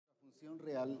vocación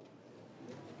real,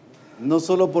 no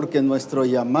solo porque nuestro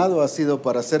llamado ha sido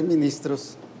para ser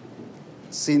ministros,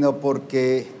 sino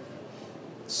porque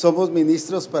somos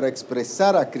ministros para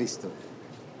expresar a Cristo.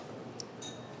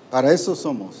 Para eso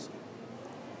somos,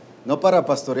 no para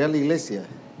pastorear la iglesia,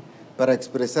 para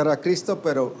expresar a Cristo,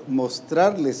 pero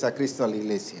mostrarles a Cristo a la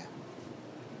iglesia.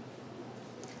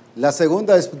 La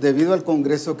segunda es debido al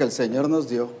congreso que el Señor nos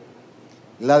dio.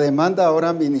 La demanda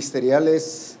ahora ministerial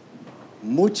es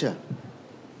mucha.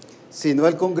 Si no,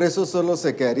 el congreso solo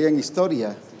se quedaría en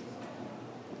historia,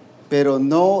 pero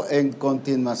no en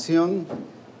continuación,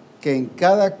 que en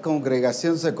cada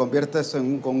congregación se convierta eso en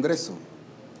un congreso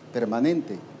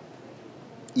permanente.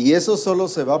 Y eso solo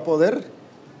se va a poder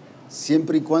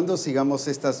siempre y cuando sigamos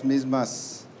estos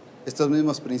mismos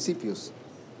principios,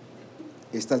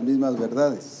 estas mismas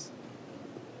verdades.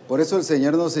 Por eso el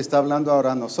Señor nos está hablando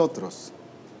ahora a nosotros.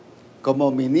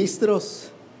 Como ministros,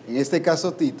 en este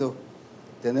caso Tito,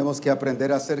 tenemos que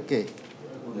aprender a ser ¿qué?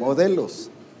 Modelos.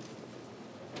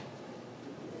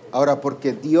 Ahora,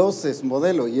 porque Dios es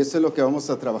modelo, y eso es lo que vamos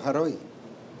a trabajar hoy.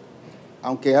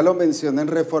 Aunque ya lo mencioné en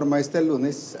Reforma este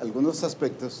lunes, algunos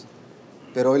aspectos,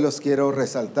 pero hoy los quiero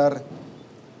resaltar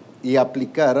y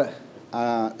aplicar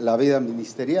a la vida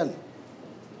ministerial.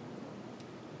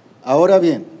 Ahora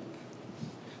bien,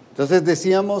 entonces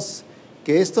decíamos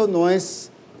que esto no es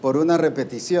por una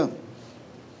repetición,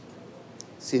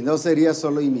 sino sería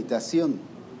solo imitación.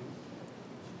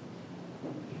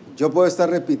 Yo puedo estar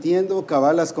repitiendo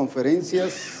cabal las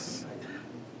conferencias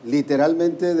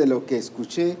literalmente de lo que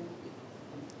escuché,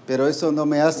 pero eso no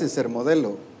me hace ser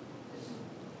modelo.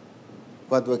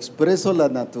 Cuando expreso la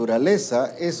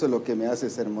naturaleza, eso es lo que me hace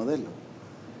ser modelo.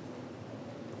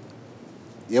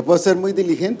 Yo puedo ser muy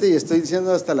diligente y estoy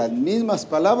diciendo hasta las mismas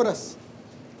palabras,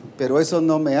 pero eso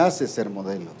no me hace ser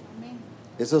modelo.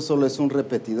 Eso solo es un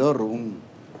repetidor, un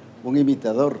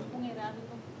imitador.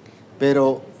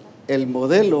 Pero el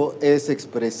modelo es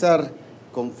expresar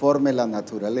conforme la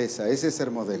naturaleza, ese es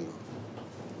ser modelo.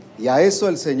 Y a eso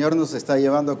el Señor nos está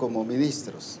llevando como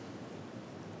ministros.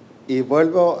 Y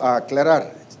vuelvo a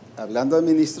aclarar, hablando de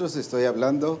ministros, estoy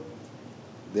hablando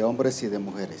de hombres y de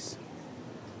mujeres.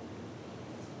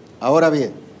 Ahora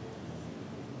bien,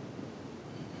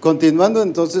 continuando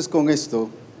entonces con esto,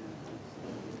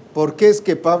 ¿por qué es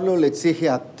que Pablo le exige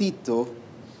a Tito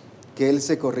que él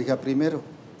se corrija primero?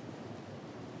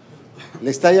 Le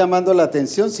está llamando la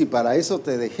atención, si para eso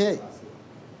te dejé.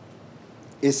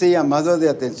 Ese llamado de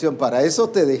atención, para eso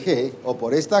te dejé, o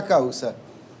por esta causa.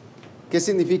 ¿Qué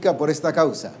significa por esta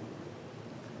causa?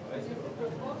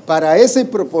 Para ese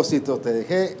propósito te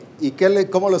dejé. ¿Y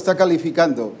cómo lo está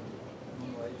calificando?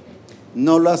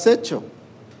 No lo has hecho.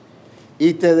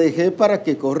 Y te dejé para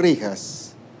que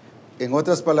corrijas. En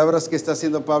otras palabras, ¿qué está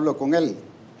haciendo Pablo con él?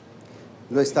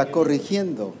 Lo está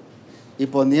corrigiendo y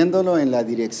poniéndolo en la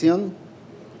dirección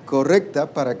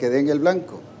correcta para que den el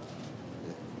blanco.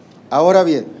 Ahora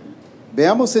bien,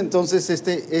 veamos entonces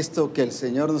esto que el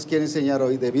Señor nos quiere enseñar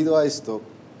hoy debido a esto,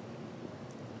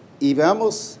 y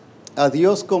veamos a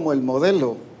Dios como el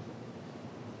modelo.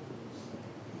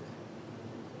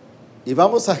 Y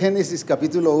vamos a Génesis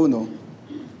capítulo 1.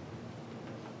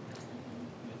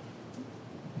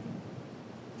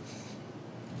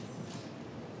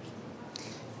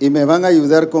 Y me van a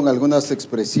ayudar con algunas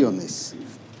expresiones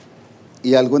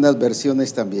y algunas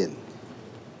versiones también.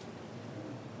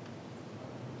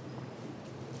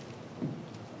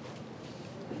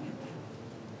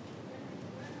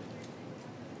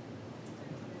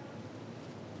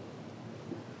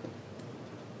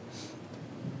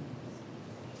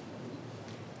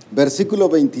 Versículo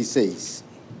 26.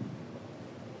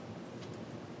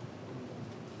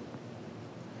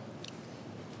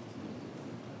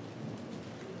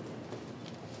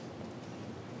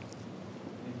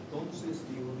 Entonces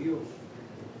dijo Dios: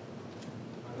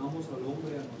 hagamos al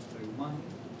hombre a nuestra imagen,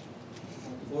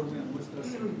 conforme a nuestra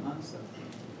semejanza,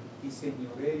 y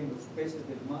señoree en los peces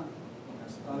del mar, en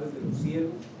las aves de los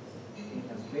cielos, en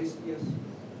las bestias,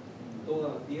 en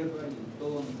toda la tierra y en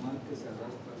todo animal que se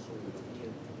arrastra sobre la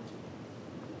tierra.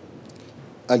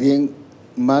 ¿Alguien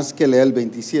más que lea el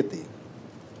 27? Y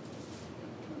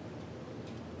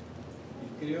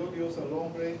creó Dios al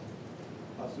hombre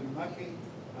a su imagen,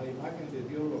 a imagen de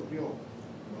Dios lo crió,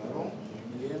 varón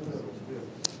y hembra los crió.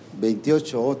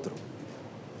 28, otro.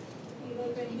 Y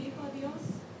los bendijo Dios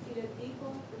y les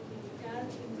dijo: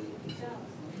 fructificad y multiplicaos,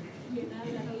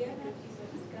 llenad la tierra y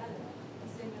sojuzgadla, y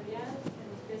señoread en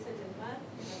los peces del mar,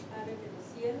 en las aves de los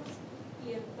cielos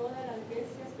y en todas las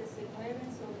bestias que se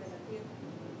mueven sobre la tierra.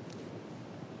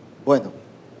 Bueno,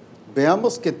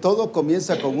 veamos que todo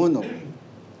comienza con uno.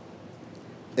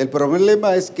 El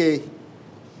problema es que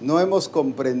no hemos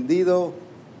comprendido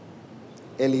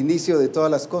el inicio de todas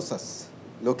las cosas.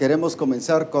 Lo queremos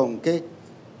comenzar con ¿qué?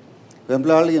 Por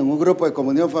ejemplo, alguien, un grupo de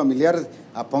comunión familiar,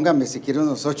 póngame si quiere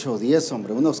unos 8 o 10,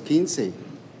 hombre, unos 15.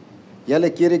 Ya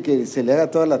le quiere que se le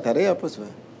haga toda la tarea, pues.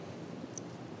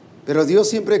 Pero Dios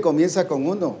siempre comienza con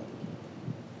uno.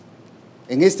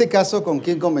 En este caso, ¿con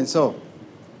quién comenzó?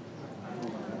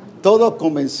 Todo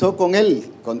comenzó con Él,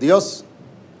 con Dios.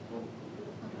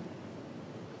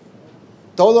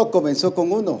 Todo comenzó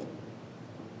con uno.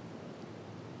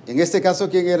 En este caso,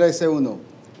 ¿quién era ese uno?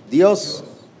 Dios.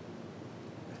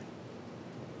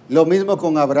 Lo mismo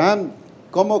con Abraham.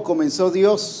 ¿Cómo comenzó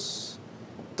Dios?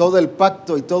 Todo el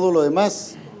pacto y todo lo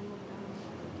demás.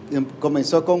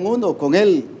 Comenzó con uno, con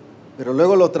Él. Pero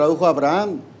luego lo tradujo a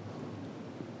Abraham.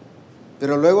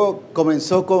 Pero luego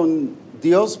comenzó con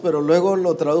Dios, pero luego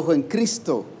lo tradujo en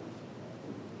Cristo.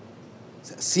 O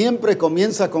sea, siempre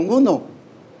comienza con uno.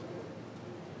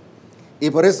 Y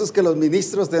por eso es que los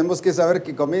ministros tenemos que saber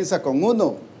que comienza con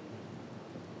uno.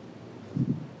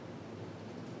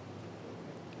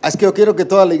 Es que yo quiero que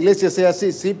toda la iglesia sea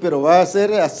así, sí, pero va a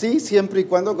ser así siempre y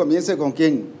cuando comience con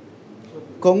 ¿quién?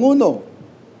 Con uno.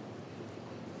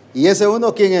 ¿Y ese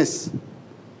uno quién es?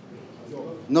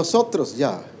 Nosotros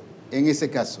ya, en ese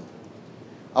caso.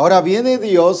 Ahora viene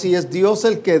Dios y es Dios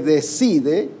el que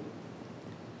decide,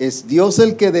 es Dios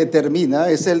el que determina,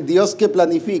 es el Dios que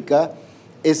planifica,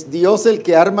 es Dios el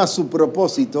que arma su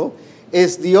propósito,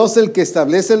 es Dios el que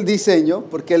establece el diseño,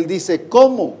 porque Él dice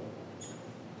 ¿cómo?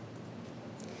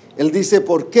 Él dice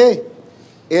 ¿por qué?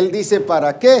 Él dice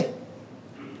 ¿para qué?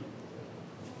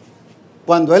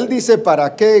 Cuando Él dice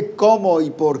 ¿para qué, cómo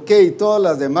y por qué y todas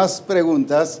las demás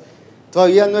preguntas,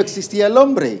 todavía no existía el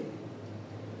hombre.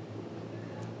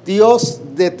 Dios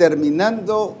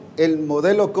determinando el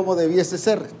modelo como debiese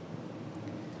ser.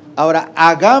 Ahora,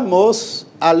 hagamos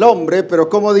al hombre, pero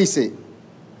 ¿cómo dice?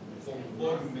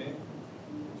 Conforme,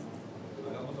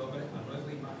 hagamos al hombre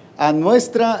a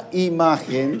nuestra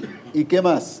imagen. ¿Y qué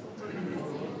más?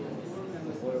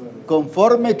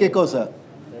 Conforme, ¿qué cosa?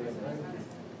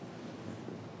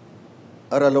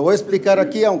 Ahora lo voy a explicar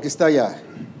aquí, aunque está allá.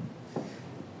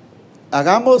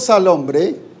 Hagamos al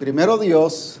hombre, primero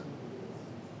Dios,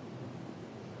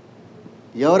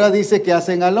 y ahora dice que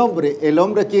hacen al hombre. ¿El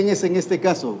hombre quién es en este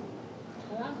caso?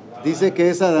 Dice que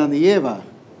es Adán y Eva,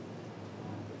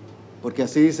 porque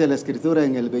así dice la Escritura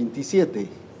en el 27.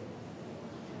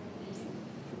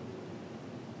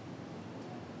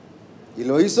 Y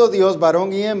lo hizo Dios,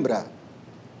 varón y hembra.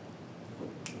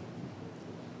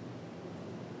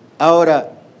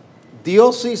 Ahora,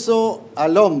 Dios hizo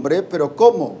al hombre, pero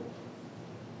 ¿cómo?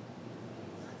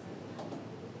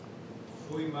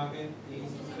 su imagen y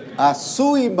su semejanza. A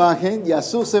su imagen y a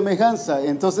su semejanza.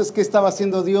 Entonces, ¿qué estaba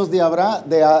haciendo Dios de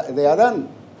Adán?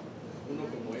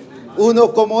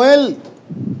 Uno como él.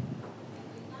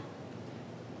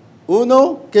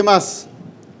 Uno, ¿qué más?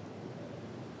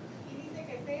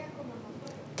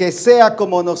 Que sea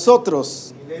como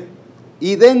nosotros.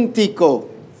 Idéntico.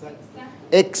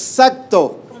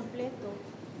 Exacto.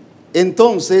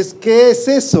 Entonces, ¿qué es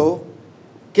eso?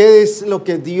 ¿Qué es lo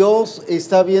que Dios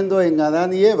está viendo en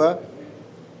Adán y Eva?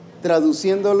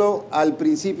 Traduciéndolo al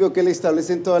principio que Él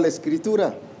establece en toda la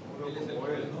Escritura.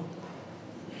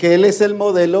 Que Él es el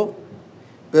modelo,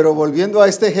 pero volviendo a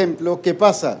este ejemplo, ¿qué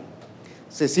pasa?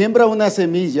 Se siembra una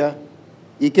semilla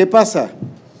y ¿qué pasa?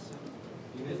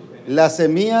 La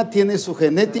semilla tiene su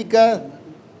genética,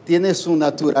 tiene su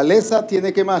naturaleza,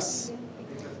 tiene ¿qué más?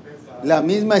 La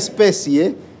misma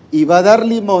especie, y va a dar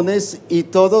limones, y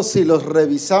todos si los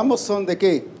revisamos son ¿de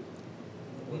qué?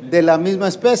 De la misma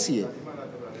especie.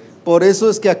 Por eso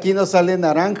es que aquí no sale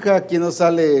naranja, aquí no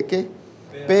sale ¿qué?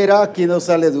 Pera, aquí no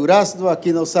sale durazno,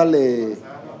 aquí no sale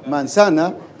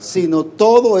manzana, sino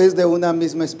todo es de una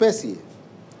misma especie.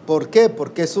 ¿Por qué?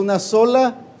 Porque es una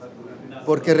sola,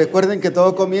 porque recuerden que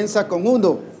todo comienza con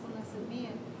uno.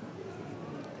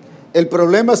 El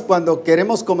problema es cuando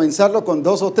queremos comenzarlo con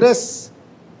 2 o 3.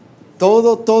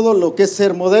 Todo lo que es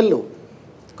ser modelo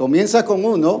comienza con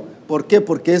uno. ¿Por qué?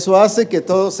 Porque eso hace que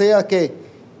todo sea ¿qué?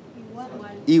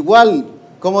 Igual.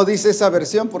 ¿Cómo dice esa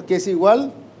versión? ¿Por qué es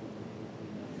igual?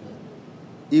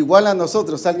 Igual a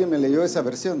nosotros. ¿Alguien me leyó esa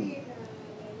versión?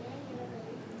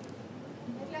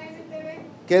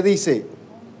 ¿Qué dice?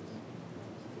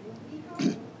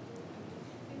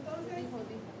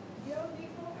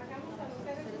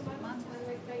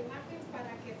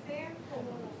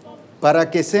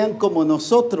 Para que sean como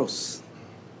nosotros.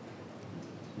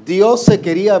 Dios se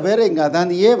quería ver en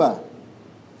Adán y Eva.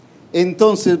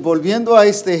 Entonces, volviendo a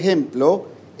este ejemplo,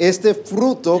 este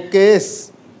fruto, ¿qué es?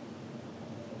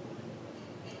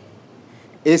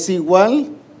 es igual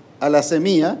a la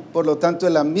semilla, por lo tanto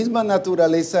es la misma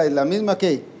naturaleza, es la misma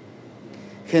 ¿qué?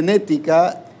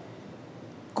 Genética,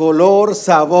 color,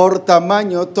 sabor,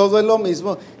 tamaño, todo es lo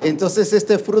mismo. Entonces,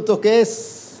 ¿este fruto qué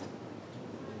es?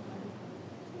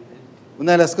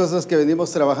 Una de las cosas que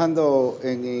venimos trabajando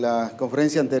en la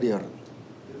conferencia anterior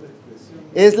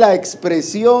es la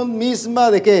expresión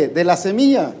misma ¿de qué? De la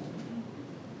semilla.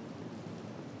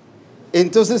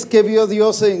 Entonces, ¿qué vio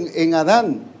Dios en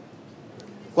Adán?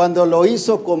 Cuando lo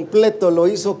hizo completo, lo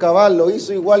hizo cabal, lo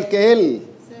hizo igual que él.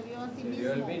 Se vio a sí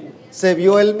mismo. Se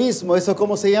vio él mismo. ¿Eso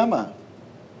cómo se llama?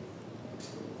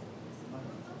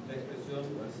 La expresión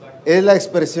exacta. Es la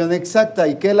expresión exacta.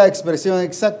 ¿Y qué es la expresión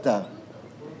exacta?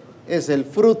 Es el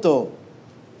fruto.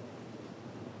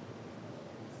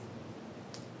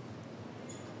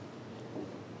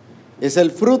 Es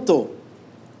el fruto.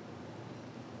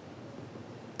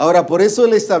 Ahora, por eso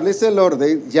él establece el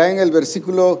orden, ya en el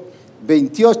versículo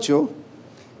 28,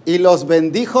 y los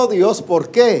bendijo Dios. ¿Por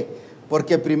qué?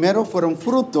 Porque primero fueron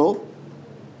fruto.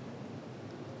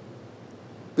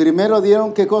 Primero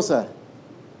dieron ¿qué cosa?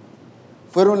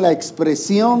 Fueron la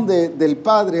expresión del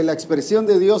Padre, la expresión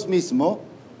de Dios mismo,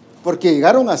 porque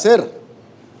llegaron a ser.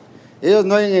 Ellos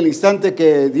no en el instante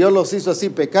que Dios los hizo así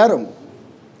pecaron.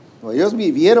 Ellos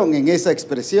vivieron en esa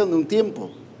expresión un tiempo.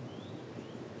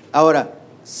 Ahora,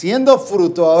 siendo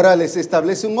fruto, ahora les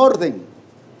establece un orden.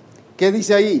 ¿Qué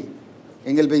dice ahí?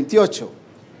 En el 28.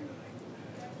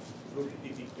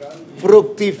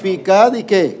 Fructificad y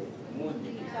 ¿qué?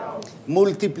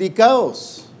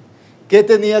 Multiplicaos. ¿Qué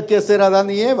tenía que hacer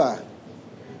Adán y Eva?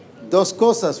 Dos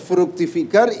cosas,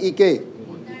 fructificar y ¿qué?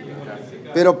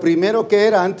 Pero primero, ¿qué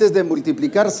era antes de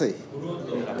multiplicarse?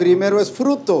 Primero es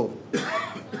fruto.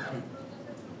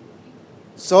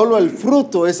 Solo el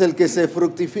fruto es el que se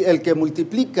fructifica, el que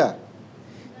multiplica.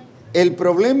 El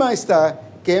problema está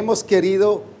que hemos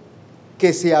querido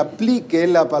que se aplique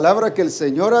la palabra que el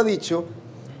Señor ha dicho,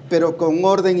 pero con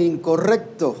orden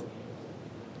incorrecto.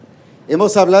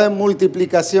 Hemos hablado de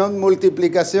multiplicación,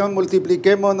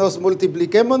 multipliquémonos,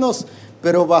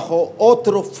 pero bajo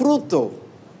otro fruto,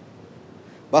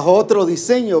 bajo otro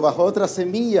diseño, bajo otra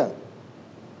semilla.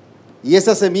 Y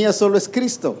esa semilla solo es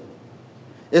Cristo.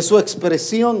 Es su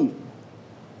expresión.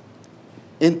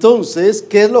 Entonces,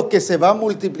 ¿qué es lo que se va a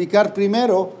multiplicar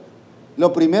primero?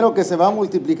 Lo primero que se va a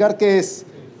multiplicar, ¿qué es?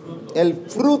 El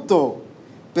fruto.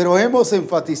 Pero hemos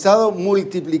enfatizado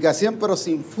multiplicación, pero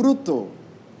sin fruto.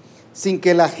 Sin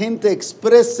que la gente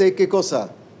exprese, ¿qué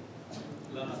cosa?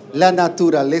 La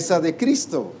naturaleza de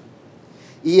Cristo.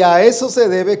 Y a eso se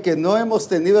debe que no hemos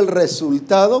tenido el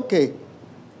resultado que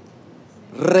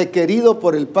requerido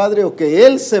por el Padre o que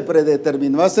Él se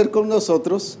predeterminó a hacer con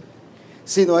nosotros,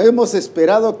 sino hemos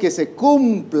esperado que se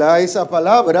cumpla esa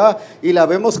palabra y la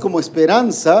vemos como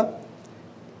esperanza,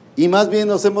 y más bien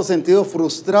nos hemos sentido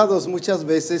frustrados muchas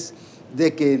veces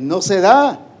de que no se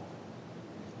da.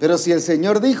 Pero si el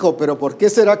Señor dijo, ¿pero por qué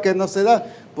será que no se da?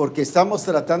 Porque estamos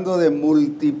tratando de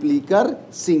multiplicar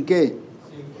sin ¿qué?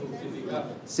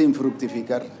 Sin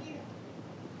fructificar.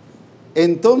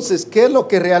 Entonces, ¿qué es lo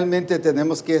que realmente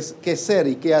tenemos que ser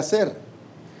y qué hacer?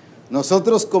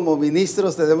 Nosotros como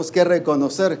ministros tenemos que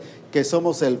reconocer que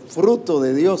somos el fruto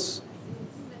de Dios.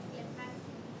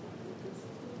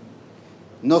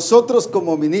 Nosotros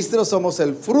como ministros somos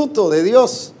el fruto de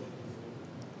Dios.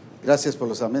 Gracias por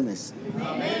los amenes.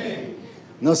 Amén.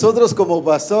 Nosotros como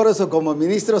pastores o como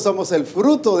ministros somos el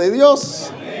fruto de Dios.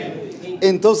 Amén.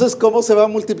 Entonces, ¿cómo se va a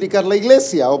multiplicar la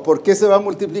iglesia? ¿O por qué se va a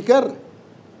multiplicar?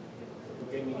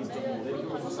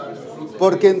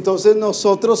 Porque entonces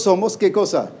nosotros somos, ¿qué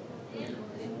cosa?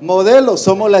 Modelos,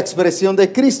 somos la expresión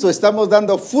de Cristo. Estamos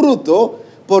dando fruto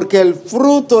porque el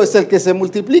fruto es el que se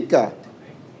multiplica.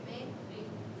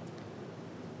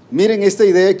 Miren esta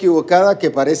idea equivocada que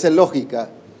parece lógica.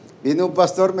 Viene un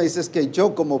pastor, me dice, es que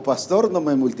yo como pastor no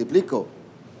me multiplico.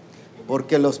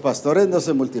 Porque los pastores no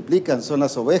se multiplican, son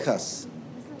las ovejas.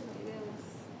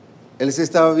 Él se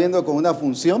estaba viendo con una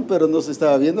función, pero no se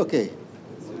estaba viendo que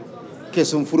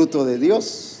es un fruto de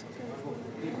Dios.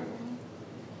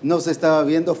 No se estaba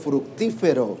viendo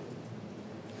fructífero.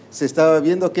 Se estaba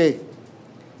viendo ¿qué?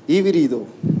 Híbrido.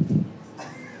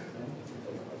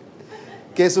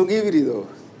 ¿Qué es un híbrido?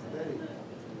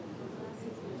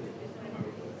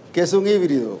 ¿Qué es un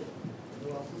híbrido?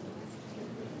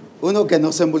 Uno que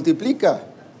no se multiplica.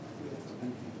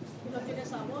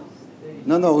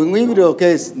 No, un híbrido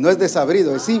 ¿qué es? No es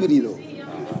desabrido, es híbrido.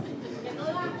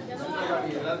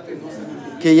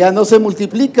 Que ya no se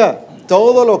multiplica.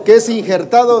 Todo lo que es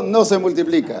injertado no se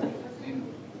multiplica.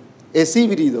 Es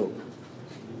híbrido.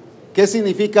 ¿Qué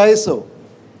significa eso?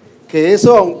 que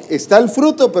eso está el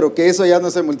fruto, pero que eso ya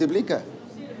no se multiplica.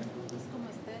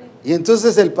 Y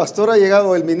entonces el pastor ha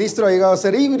llegado, el ministro ha llegado a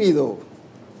ser híbrido.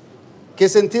 ¿Qué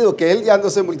sentido? Que él ya no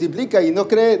se multiplica y no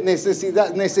cree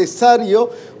necesario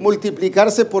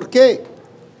multiplicarse. ¿Por qué?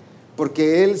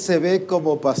 Porque él se ve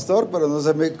como pastor, pero no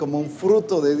se ve como un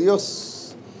fruto de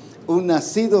Dios, un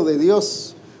nacido de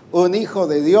Dios, un hijo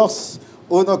de Dios,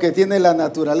 uno que tiene la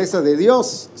naturaleza de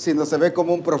Dios, sino se ve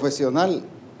como un profesional.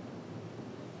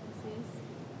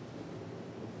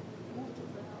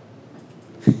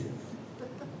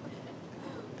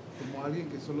 Como alguien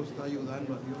que solo está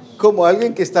ayudando a Dios. Como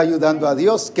alguien que está ayudando a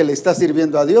Dios, que le está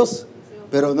sirviendo a Dios,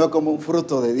 pero no como un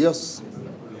fruto de Dios.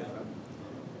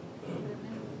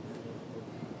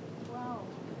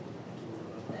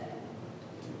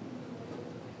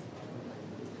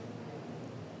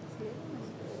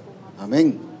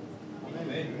 Amén.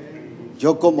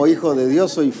 Yo como hijo de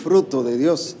Dios soy fruto de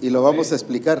Dios y lo vamos a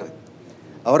explicar.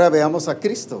 Ahora veamos a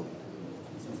Cristo.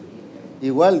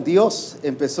 Igual Dios,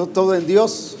 empezó todo en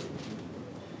Dios.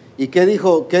 ¿Y qué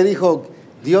dijo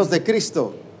Dios de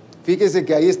Cristo? Fíjese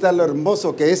que ahí está lo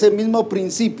hermoso, que ese mismo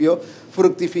principio,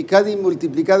 fructificad y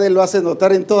multiplicad, Él lo hace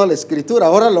notar en toda la Escritura.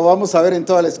 Ahora lo vamos a ver en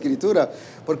toda la Escritura,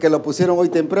 porque lo pusieron hoy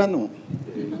temprano.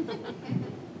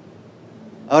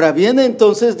 Ahora viene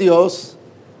entonces Dios,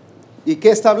 ¿y qué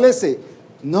establece?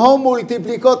 No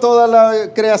multiplicó toda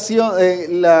la creación,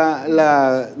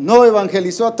 no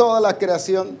evangelizó a toda la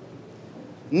creación,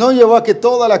 no llevó a que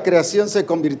toda la creación se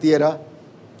convirtiera,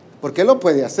 porque Él lo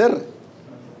puede hacer.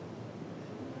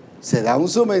 Se da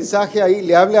su mensaje ahí,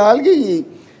 le habla a alguien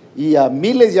y a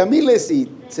miles y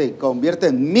se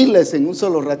convierten miles en un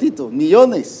solo ratito,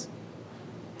 millones,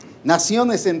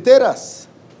 naciones enteras.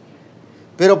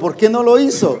 Pero ¿por qué no lo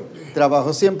hizo?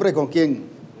 Trabajó siempre ¿con quién?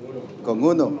 Con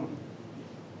uno.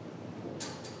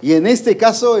 Y en este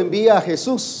caso envía a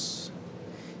Jesús.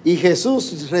 Y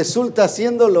Jesús resulta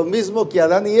siendo lo mismo que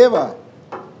Adán y Eva.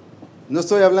 No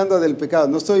estoy hablando del pecado,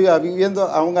 no estoy viendo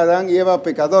a un Adán y Eva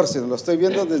pecador, sino lo estoy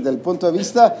viendo desde el punto de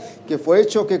vista que fue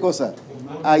hecho, ¿qué cosa?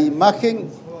 A imagen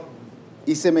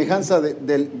y semejanza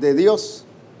de Dios.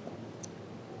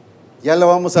 Ya lo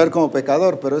vamos a ver como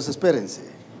pecador, pero eso espérense.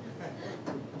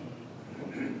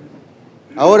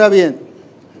 Ahora bien,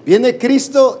 viene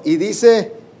Cristo y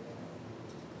dice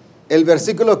el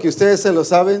versículo que ustedes se lo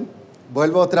saben.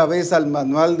 Vuelvo otra vez al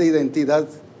manual de identidad.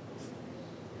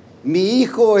 Mi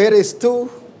hijo eres tú,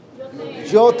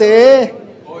 yo te he,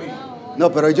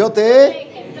 pero yo te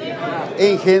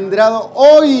he engendrado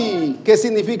hoy. ¿Qué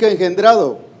significa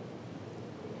engendrado?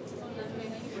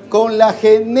 Con la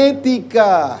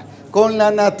genética, con la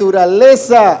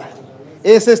naturaleza.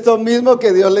 Es esto mismo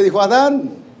que Dios le dijo a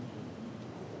Adán.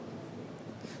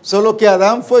 Solo que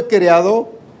Adán fue creado,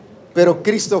 pero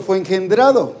Cristo fue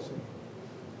engendrado.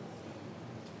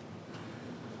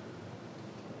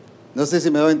 No sé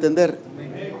si me va a entender.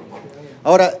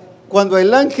 Ahora, cuando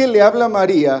el ángel le habla a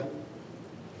María,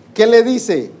 ¿qué le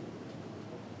dice?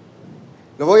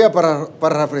 Lo voy a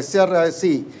parafrasear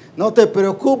así. No te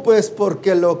preocupes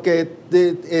porque lo que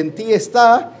en ti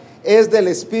está es del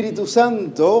Espíritu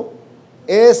Santo,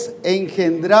 es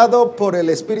engendrado por el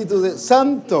Espíritu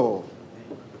Santo.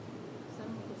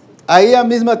 A ella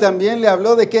misma también le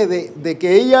habló de que, de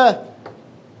que ella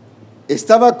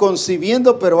estaba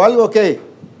concibiendo, pero algo que,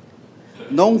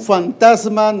 no un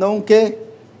fantasma, no un qué,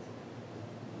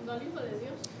 No al Hijo de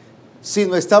Dios,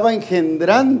 sino estaba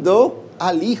engendrando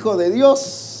al Hijo de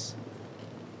Dios,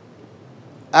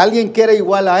 alguien que era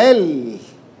igual a Él.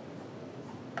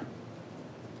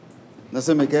 No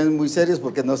se me queden muy serios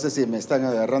porque no sé si me están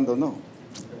agarrando o no,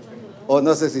 o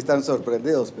no sé si están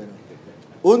sorprendidos, pero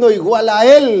uno igual a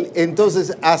Él.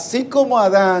 Entonces, así como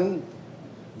Adán,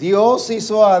 Dios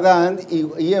hizo a Adán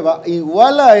y Eva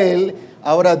igual a Él,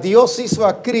 ahora Dios hizo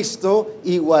a Cristo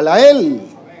igual a Él.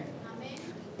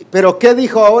 Pero ¿qué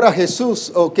dijo ahora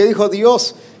Jesús? ¿O qué dijo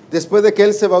Dios después de que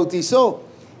Él se bautizó?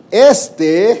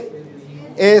 Este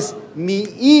es mi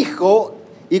hijo.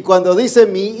 Y cuando dice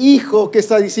mi hijo, ¿qué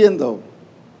está diciendo?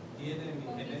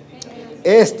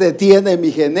 Este tiene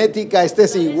mi genética, este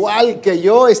es igual que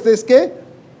yo, este es ¿qué?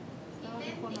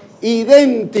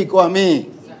 Idéntico a mí.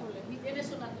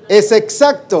 Es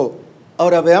exacto.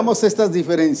 Ahora veamos estas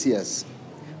diferencias.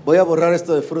 Voy a borrar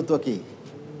esto de fruto aquí.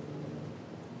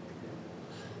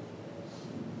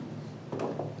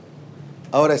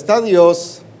 Ahora está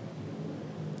Dios.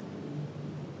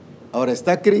 Ahora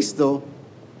está Cristo.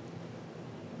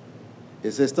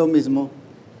 Es esto mismo.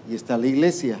 Y está la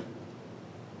iglesia.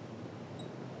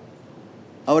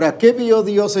 Ahora, ¿qué vio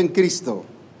Dios en Cristo?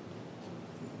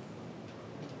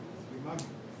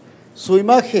 Su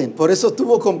imagen. Por eso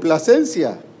tuvo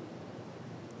complacencia.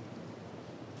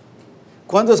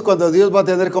 ¿Cuándo es cuando Dios va a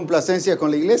tener complacencia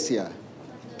con la iglesia?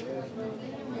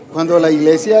 Cuando la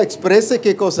iglesia exprese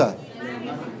 ¿qué cosa?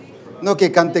 No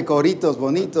que cante coritos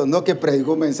bonitos, no que predique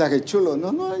un mensaje chulo.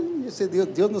 No, ese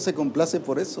Dios no se complace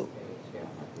por eso.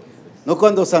 No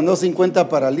cuando sanó 50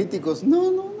 paralíticos.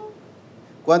 No.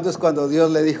 ¿Cuándo es cuando Dios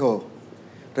le dijo?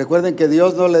 Recuerden que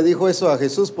Dios no le dijo eso a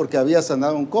Jesús porque había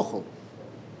sanado un cojo.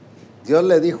 Dios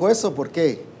le dijo eso, ¿por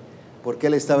qué? Porque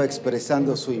Él estaba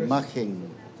expresando su imagen,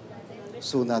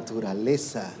 su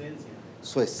naturaleza,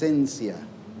 su esencia.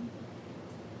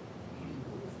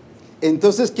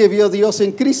 Entonces, ¿qué vio Dios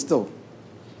en Cristo?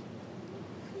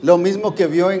 Lo mismo que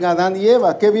vio en Adán y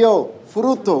Eva. ¿Qué vio?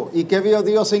 Fruto. ¿Y qué vio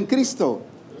Dios en Cristo?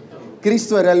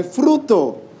 Cristo era el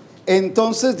fruto.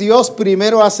 Entonces Dios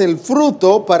primero hace el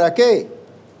fruto, ¿para qué?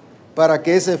 Para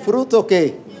que ese fruto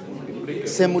 ¿qué?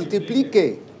 Se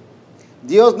multiplique.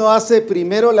 Dios no hace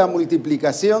primero la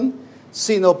multiplicación,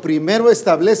 sino primero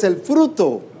establece el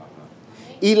fruto.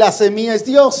 Y la semilla es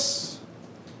Dios.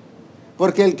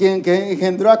 Porque el que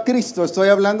engendró a Cristo, estoy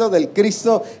hablando del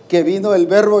Cristo que vino el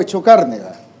verbo hecho carne.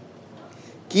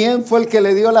 ¿Quién fue el que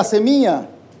le dio la semilla?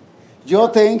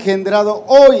 Yo te he engendrado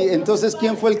hoy. Entonces,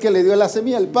 ¿quién fue el que le dio la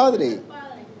semilla? El Padre.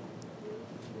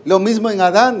 Lo mismo en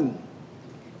Adán.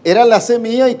 Era la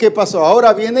semilla y ¿qué pasó?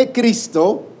 Ahora viene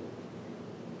Cristo.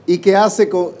 ¿Y qué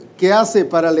hace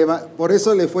para levantar? Por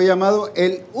eso le fue llamado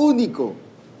el único.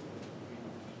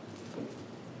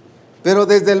 Pero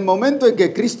desde el momento en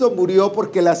que Cristo murió,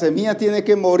 porque la semilla tiene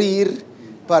que morir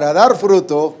para dar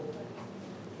fruto.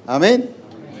 Amén.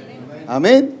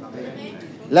 Amén.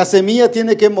 La semilla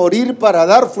tiene que morir para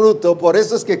dar fruto. Por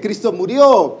eso es que Cristo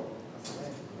murió.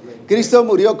 Cristo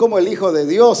murió como el Hijo de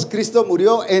Dios. Cristo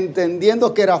murió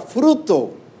entendiendo que era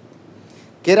fruto,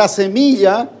 que era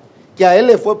semilla, que a Él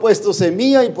le fue puesto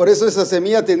semilla y por eso esa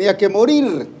semilla tenía que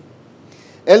morir.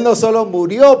 Él no solo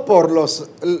murió por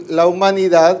la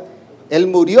humanidad, Él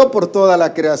murió por toda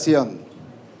la creación.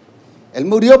 Él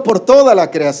murió por toda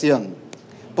la creación.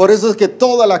 Por eso es que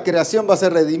toda la creación va a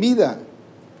ser redimida.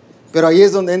 Pero ahí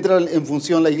es donde entra en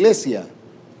función la iglesia.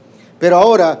 Pero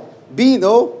ahora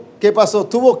vino, ¿qué pasó?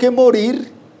 Tuvo que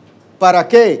morir. ¿Para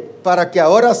qué? Para que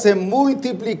ahora se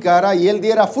multiplicara y Él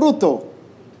diera fruto.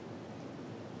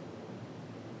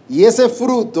 Y ese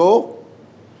fruto,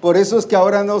 por eso es que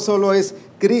ahora no solo es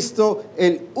Cristo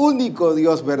el único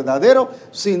Dios verdadero,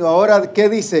 sino ahora, ¿qué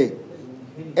dice?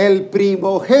 El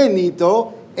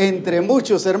primogénito entre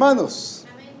muchos hermanos.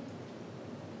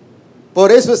 Por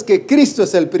eso es que Cristo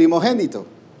es el primogénito.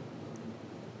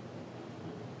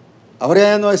 Ahora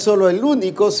ya no es solo el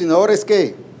único, sino ahora es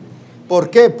 ¿qué? ¿Por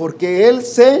qué? Porque Él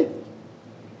se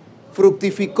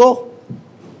fructificó.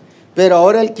 Pero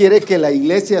ahora Él quiere que la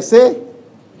iglesia se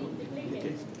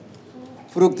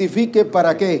fructifique.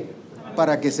 ¿Para qué?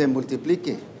 Para que se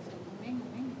multiplique.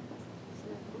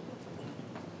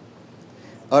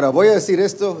 Ahora voy a decir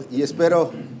esto y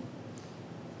espero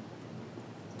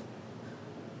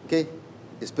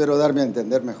darme a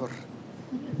entender mejor.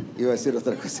 Iba a decir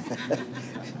otra cosa.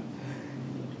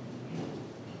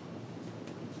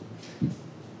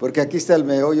 Porque aquí está el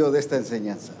meollo de esta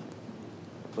enseñanza,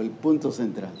 o el punto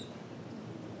central.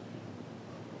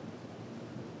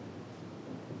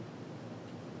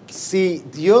 Si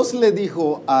Dios le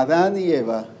dijo a Adán y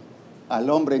Eva, al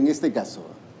hombre en este caso,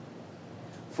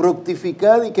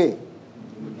 fructificad y ¿qué?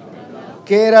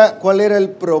 ¿Cuál era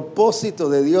el propósito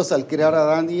de Dios al crear a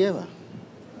Adán y Eva?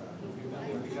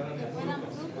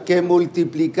 Que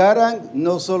multiplicaran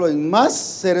no solo en más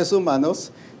seres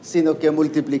humanos, sino que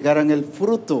multiplicaran el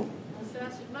fruto,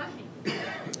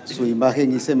 su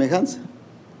imagen y semejanza.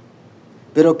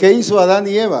 ¿Pero qué hizo Adán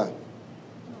y Eva?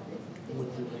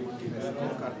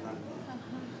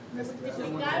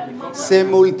 Se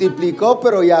multiplicó,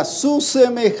 pero ya su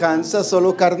semejanza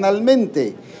solo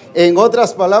carnalmente. En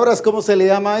otras palabras, ¿cómo se le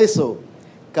llama eso?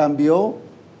 Cambió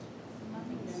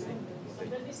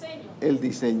el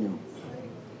diseño.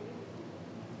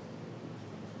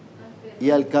 Y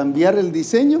al cambiar el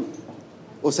diseño,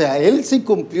 o sea, Él sí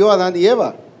cumplió a Adán y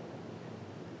Eva,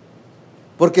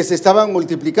 porque se estaban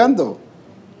multiplicando,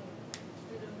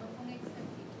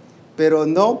 pero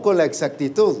no con la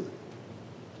exactitud.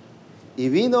 Y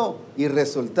vino y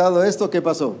resultado de esto, ¿qué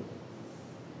pasó?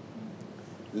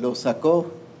 Lo sacó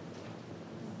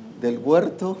del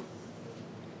huerto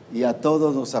y a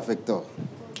todos nos afectó.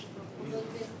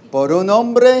 Por un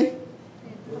hombre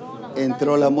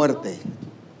entró la muerte.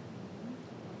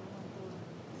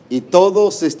 Y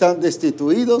todos están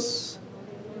destituidos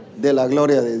de la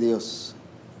gloria de Dios.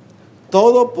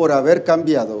 Todo por haber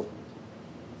cambiado.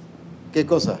 ¿Qué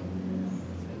cosa?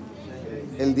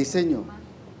 El diseño.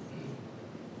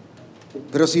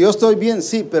 Pero si yo estoy bien,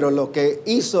 sí, pero lo que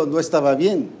hizo no estaba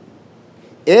bien.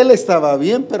 Él estaba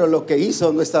bien, pero lo que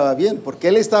hizo no estaba bien. Porque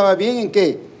él estaba bien ¿en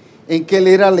qué? En que él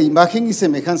era la imagen y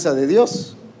semejanza de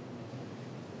Dios.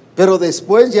 Pero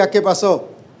después, ¿ya qué pasó?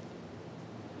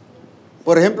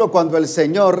 Por ejemplo, cuando el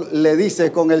Señor le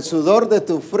dice, con el sudor de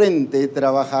tu frente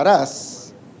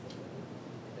trabajarás.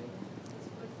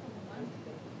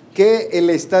 ¿Qué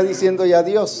le está diciendo ya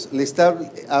Dios? Le está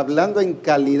hablando en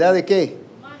calidad de ¿qué?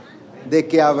 De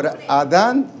que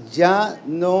Adán ya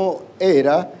no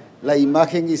era la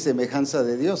imagen y semejanza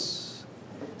de Dios,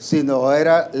 sino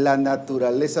era la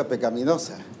naturaleza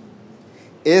pecaminosa.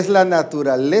 Es la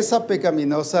naturaleza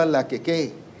pecaminosa la que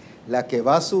 ¿qué? La que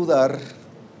va a sudar,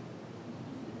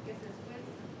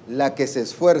 la que se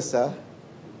esfuerza,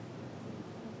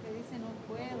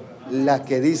 la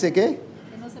que dice ¿qué?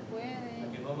 Que no se puede.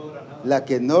 La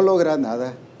que no logra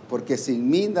nada, porque sin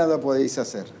mí nada podéis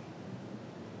hacer.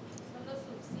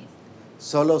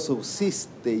 Solo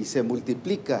subsiste y se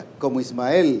multiplica, como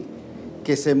Ismael,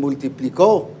 que se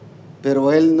multiplicó,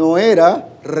 pero él no era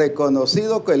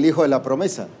reconocido como el hijo de la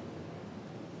promesa.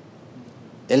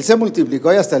 Él se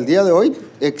multiplicó y hasta el día de hoy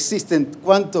existen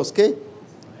 ¿cuántos qué?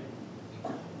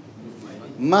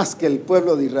 Más que el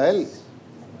pueblo de Israel.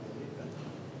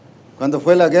 Cuando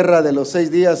fue la guerra de los 6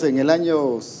 días en el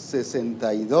año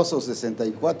 62 o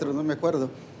 64, no me acuerdo,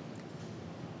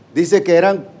 dice que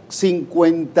eran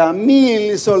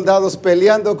 50,000 soldados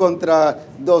peleando contra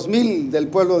 2,000 del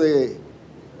pueblo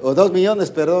o 2 millones,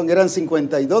 perdón, eran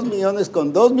 52 millones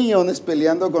con 2 millones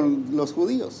peleando con los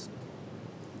judíos.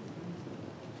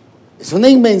 Es una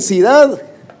inmensidad,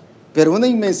 pero una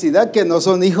inmensidad que no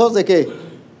son hijos de ¿qué?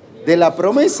 De la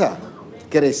promesa.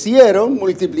 Crecieron,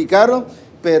 multiplicaron,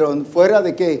 pero fuera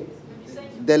de ¿qué?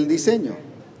 Del diseño.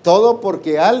 Todo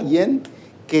porque alguien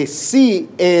que sí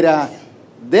era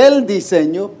del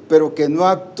diseño, pero que no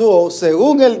actuó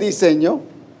según el diseño.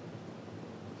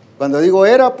 Cuando digo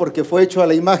era, porque fue hecho a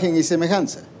la imagen y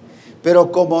semejanza.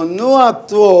 Pero como no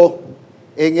actuó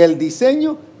en el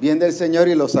diseño, viene el Señor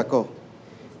y lo sacó.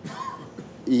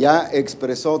 Y ya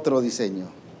expresó otro diseño.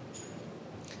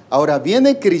 Ahora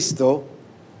viene Cristo,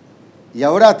 y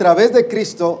ahora a través de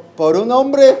Cristo, por un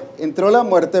hombre entró la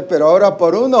muerte, pero ahora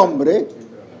por un hombre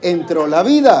entró la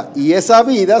vida. Y esa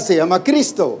vida se llama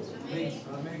Cristo.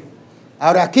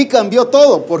 Ahora aquí cambió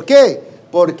todo. ¿Por qué?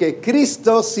 Porque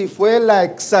Cristo sí fue la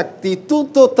exactitud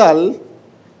total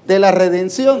de la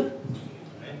redención.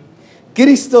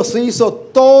 Cristo sí hizo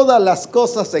todas las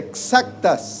cosas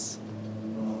exactas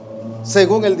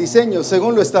según el diseño,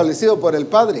 según lo establecido por el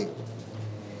Padre.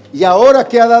 Y ahora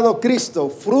que ha dado Cristo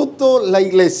fruto la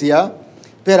iglesia,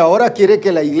 pero ahora quiere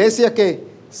que la iglesia que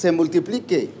se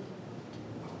multiplique.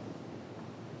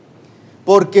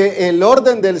 Porque el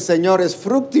orden del Señor es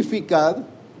fructificad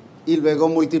y luego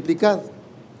multiplicad.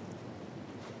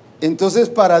 Entonces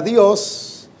para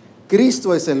Dios,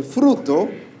 Cristo es el fruto,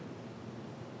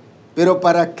 pero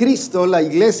para Cristo la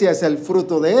iglesia es el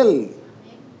fruto de Él.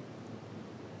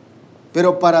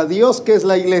 Pero para Dios, ¿qué es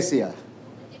la iglesia?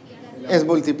 Es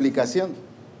multiplicación.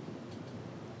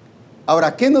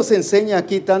 Ahora, ¿qué nos enseña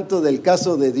aquí tanto del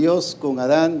caso de Dios con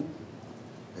Adán?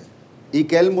 Y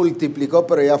que Él multiplicó,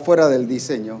 pero ya fuera del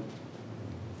diseño.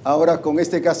 Ahora con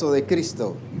este caso de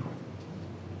Cristo,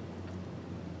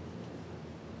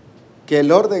 que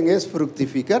el orden es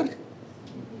fructificar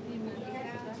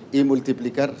y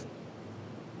multiplicar.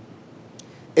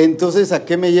 Entonces, ¿a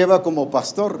qué me lleva como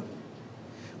pastor?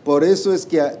 Por eso es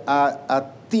que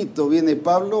a Tito viene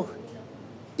Pablo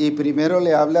y primero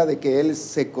le habla de que él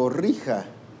se corrija.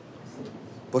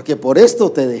 Porque por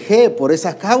esto te dejé, por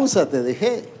esa causa te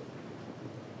dejé.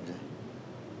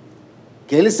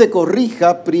 Que él se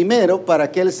corrija primero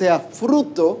para que él sea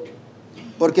fruto,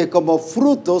 porque como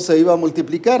fruto se iba a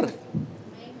multiplicar,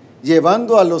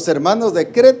 llevando a los hermanos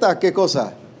de Creta, ¿qué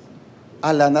cosa?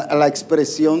 A la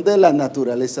expresión de la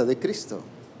naturaleza de Cristo.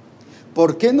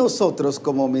 ¿Por qué nosotros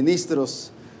como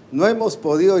ministros no hemos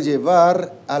podido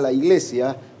llevar a la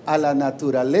iglesia a la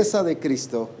naturaleza de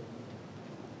Cristo,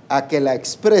 a que la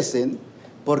expresen?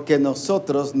 Porque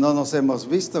nosotros no nos hemos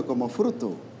visto como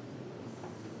fruto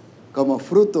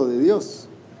de Dios.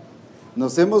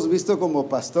 Nos hemos visto como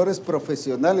pastores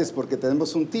profesionales porque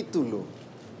tenemos un título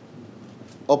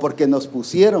o porque nos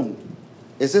pusieron.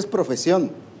 Esa es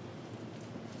profesión.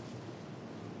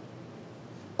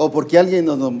 O porque alguien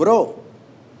nos nombró.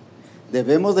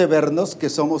 Debemos de vernos que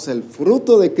somos el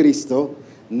fruto de Cristo,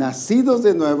 nacidos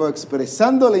de nuevo,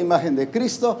 expresando la imagen de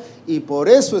Cristo, y por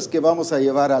eso es que vamos a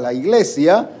llevar a la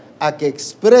iglesia a que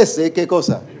exprese, ¿qué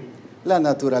cosa? La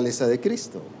naturaleza de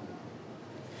Cristo.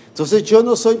 Entonces yo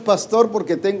no soy pastor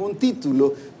porque tengo un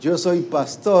título, yo soy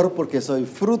pastor porque soy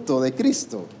fruto de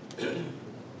Cristo.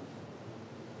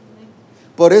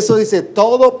 Por eso dice,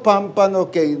 todo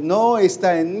pámpano que no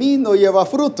está en mí no lleva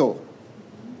fruto.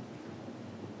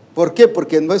 ¿Por qué?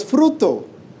 Porque no es fruto.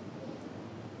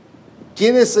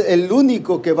 ¿Quién es el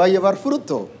único que va a llevar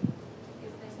fruto?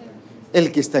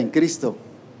 El que está en Cristo.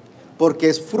 Porque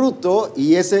es fruto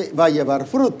y ese va a llevar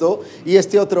fruto y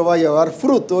este otro va a llevar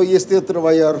fruto y este otro va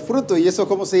a llevar fruto. ¿Y eso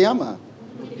cómo se llama?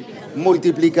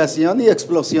 Multiplicación y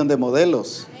explosión de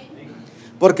modelos.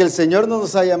 Porque el Señor no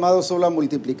nos ha llamado solo a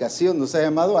multiplicación, nos ha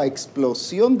llamado a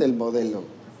explosión del modelo.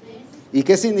 ¿Y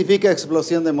qué significa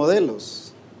explosión de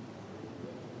modelos?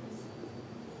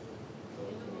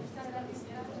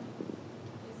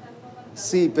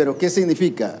 Sí, pero ¿qué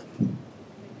significa?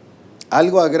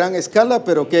 Algo a gran escala,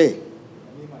 pero ¿qué?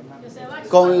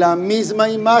 Con la misma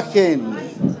imagen.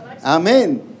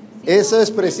 Amén. Eso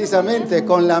es precisamente,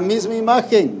 con la misma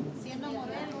imagen.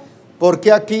 ¿Por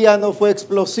qué aquí ya no fue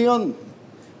explosión?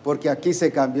 Porque aquí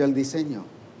se cambió el diseño.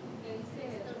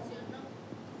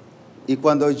 Y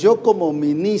cuando yo como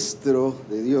ministro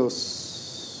de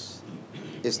Dios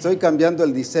estoy cambiando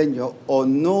el diseño o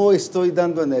no estoy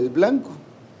dando en el blanco,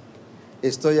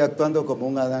 estoy actuando como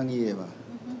un Adán y Eva,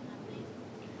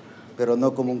 pero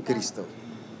no como un Cristo.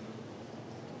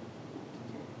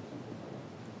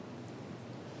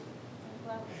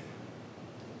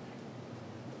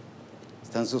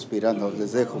 Están suspirando,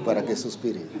 les dejo para que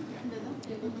suspiren.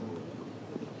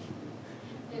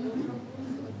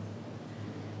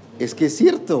 Es que es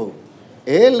cierto,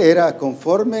 él era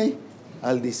conforme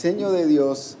al diseño de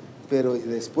Dios, pero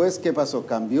después, ¿qué pasó?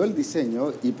 Cambió el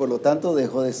diseño y por lo tanto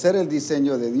dejó de ser el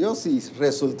diseño de Dios y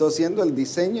resultó siendo el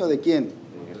diseño ¿de quién?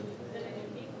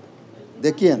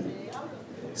 ¿De quién?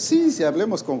 Sí, si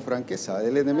hablemos con franqueza,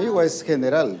 el enemigo es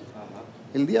general,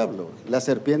 el diablo, la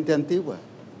serpiente antigua.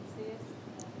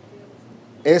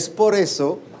 Es por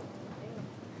eso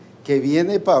que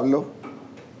viene Pablo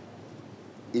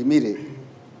y mire,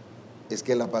 es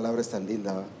que la palabra es tan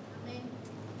linda, ¿va?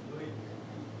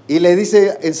 Y le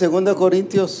dice en 2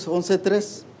 Corintios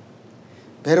 11:3,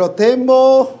 pero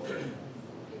temo.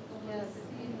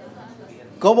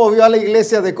 ¿Cómo vio a la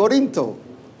iglesia de Corinto?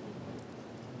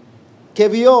 ¿Qué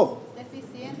vio?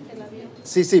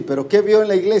 Sí, pero ¿qué vio en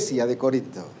la iglesia de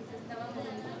Corinto?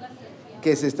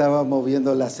 Que se estaba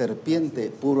moviendo la serpiente,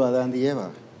 puro Adán y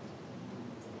Eva,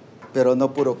 pero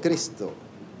no puro Cristo.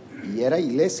 Y era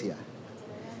iglesia,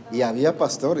 y había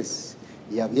pastores,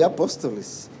 y había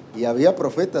apóstoles, y había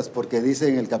profetas, porque dice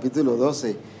en el capítulo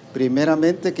 12,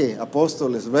 primeramente que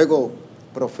apóstoles, luego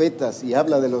profetas, y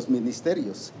habla de los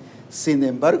ministerios. Sin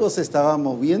embargo, se estaba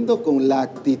moviendo con la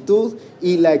actitud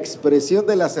y la expresión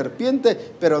de la serpiente,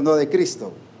 pero no de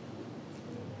Cristo.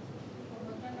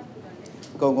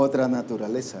 Con otra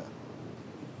naturaleza.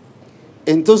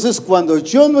 Entonces, cuando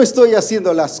yo no estoy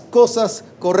haciendo las cosas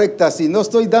correctas y no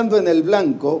estoy dando en el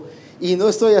blanco y no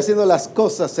estoy haciendo las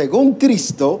cosas según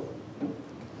Cristo,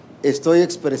 estoy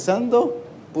expresando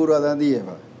puro Adán y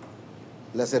Eva,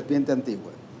 la serpiente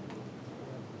antigua.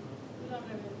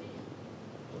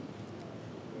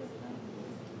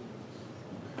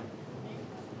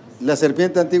 La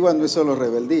serpiente antigua no es solo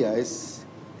rebeldía, es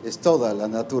toda la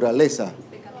naturaleza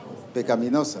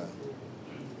pecaminosa.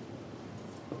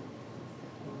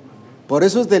 Por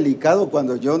eso es delicado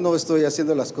cuando yo no estoy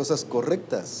haciendo las cosas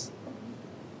correctas.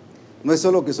 No es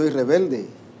solo que soy rebelde,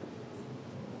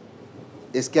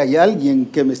 es que hay alguien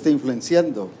que me está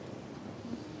influenciando,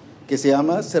 que se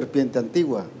llama serpiente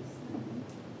antigua.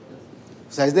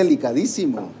 O sea, es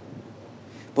delicadísimo.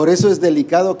 Por eso es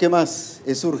delicado, ¿qué más?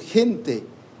 Es urgente.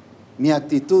 Mi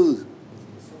actitud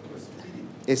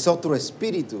es otro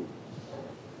espíritu.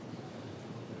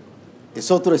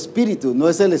 Es otro espíritu, no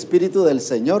es el espíritu del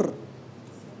Señor.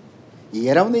 Y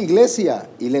era una iglesia,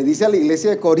 y le dice a la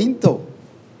iglesia de Corinto,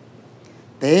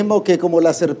 temo que como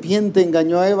la serpiente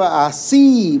engañó a Eva,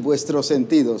 así vuestros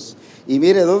sentidos. Y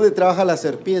mire, ¿dónde trabaja la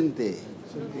serpiente?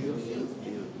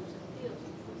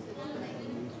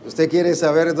 ¿Usted quiere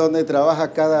saber dónde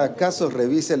trabaja cada caso?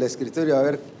 Revise el escritorio, a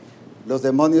ver, los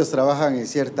demonios trabajan en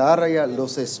cierta área,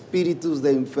 los espíritus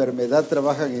de enfermedad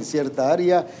trabajan en cierta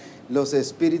área, los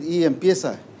espíritus, y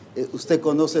empieza, usted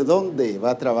conoce dónde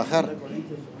va a trabajar.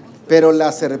 Pero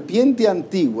la serpiente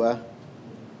antigua,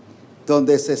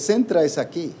 donde se centra es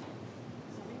aquí.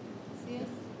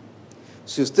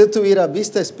 Si usted tuviera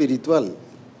vista espiritual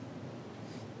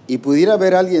y pudiera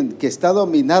ver a alguien que está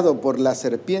dominado por la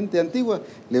serpiente antigua,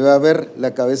 le va a ver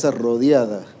la cabeza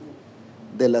rodeada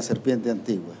de la serpiente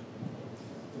antigua.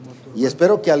 Y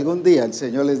espero que algún día el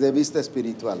Señor les dé vista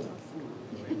espiritual.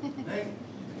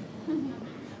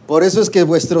 Por eso es que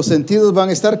vuestros sentidos van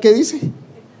a estar, ¿qué dice?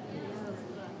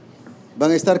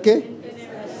 ¿Van a estar qué?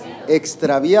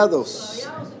 Extraviados.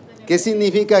 ¿Qué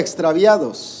significa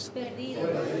extraviados?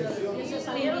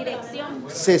 Sin dirección.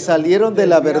 Se salieron de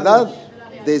la verdad,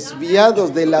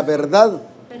 desviados de la verdad,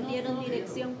 Perdieron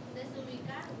dirección.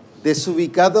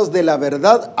 desubicados de la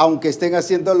verdad, aunque estén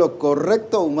haciendo lo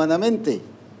correcto humanamente.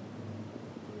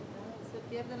 Se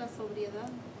pierde la sobriedad.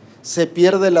 Se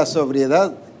pierde la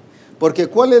sobriedad. Porque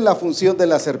 ¿cuál es la función de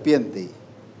la serpiente?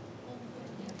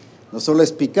 No solo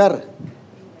es picar,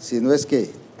 sino es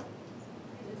que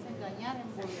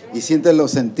y sienten los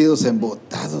sentidos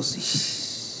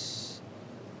embotados.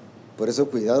 Por eso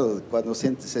cuidado cuando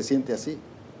se siente así.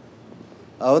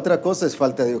 A otra cosa es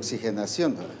falta de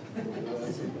oxigenación, ¿no?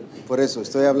 Por eso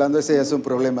estoy hablando, ese ya es un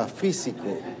problema físico.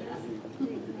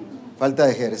 Falta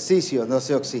de ejercicio, no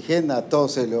se oxigena, todo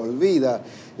se le olvida,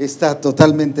 está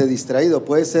totalmente distraído.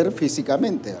 Puede ser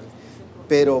físicamente,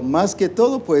 pero más que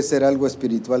todo puede ser algo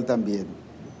espiritual también.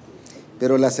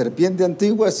 Pero la serpiente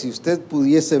antigua, si usted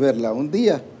pudiese verla un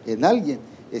día en alguien,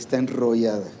 está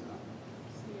enrollada.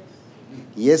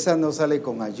 Y esa no sale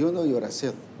con ayuno y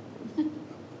oración.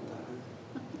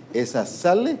 Esa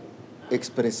sale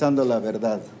expresando la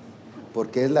verdad,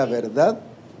 porque es la verdad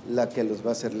la que los va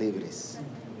a hacer libres.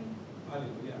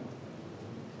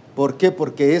 ¿Por qué?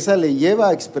 Porque esa le lleva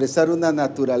a expresar una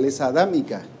naturaleza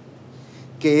adámica,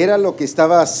 que era lo que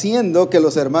estaba haciendo que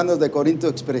los hermanos de Corinto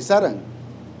expresaran.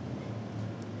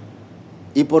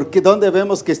 ¿Y por qué? ¿Dónde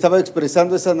vemos que estaba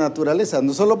expresando esa naturaleza?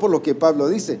 No solo por lo que Pablo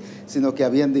dice, sino que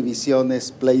habían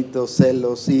divisiones, pleitos,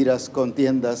 celos, iras,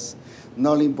 contiendas.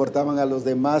 No le importaban a los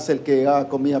demás, el que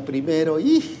comía primero.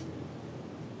 Y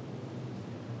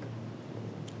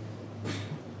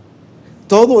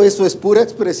todo eso es pura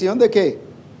expresión ¿de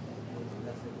qué?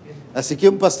 Así que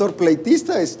un pastor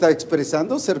pleitista está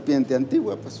expresando serpiente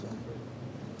antigua. Pues.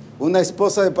 Una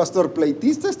esposa de pastor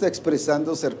pleitista está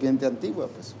expresando serpiente antigua.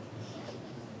 Pues.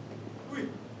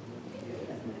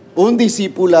 Un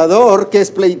discipulador que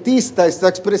es pleitista está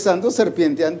expresando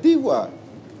serpiente antigua.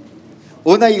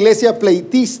 Una iglesia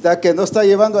pleitista que no está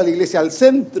llevando a la iglesia al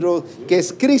centro, que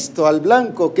es Cristo, al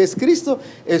blanco, que es Cristo,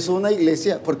 es una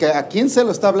iglesia, porque ¿a quién se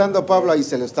lo está hablando Pablo ahí?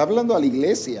 Se lo está hablando a la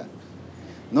iglesia.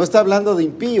 No está hablando de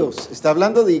impíos, está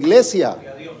hablando de iglesia.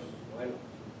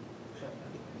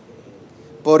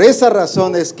 Por esa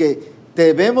razón es que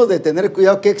debemos de tener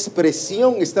cuidado qué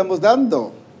expresión estamos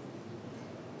dando.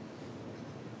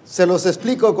 Se los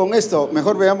explico con esto,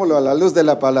 mejor veámoslo a la luz de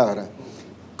la palabra.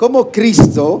 Como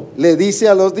Cristo le dice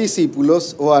a los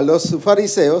discípulos o a los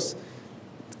fariseos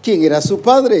quién era su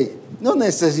padre. No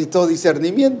necesitó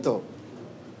discernimiento,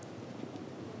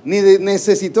 ni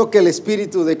necesitó que el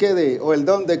espíritu de qué o el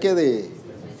don de qué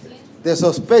de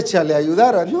sospecha le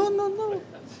ayudara. No.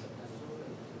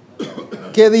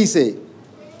 ¿Qué dice?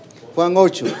 Juan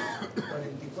 8.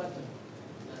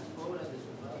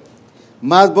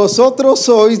 Mas vosotros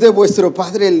sois de vuestro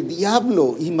padre el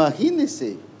diablo.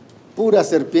 Imagínense, pura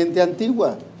serpiente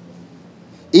antigua.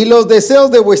 Y los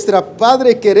deseos de vuestra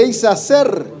padre queréis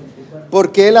hacer,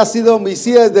 porque él ha sido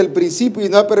homicida desde el principio y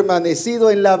no ha permanecido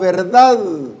en la verdad.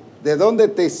 ¿De dónde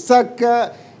te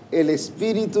saca el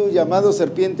espíritu llamado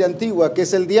serpiente antigua, que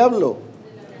es el diablo?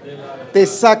 Te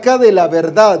saca de la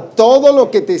verdad. Todo lo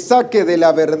que te saque de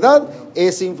la verdad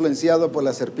es influenciado por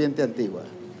la serpiente antigua.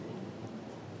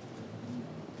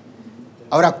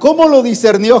 Ahora, ¿cómo lo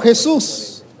discernió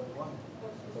Jesús?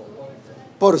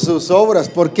 Por sus obras.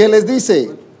 ¿Por qué les dice?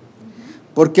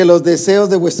 Porque los deseos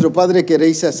de vuestro padre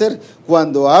queréis hacer.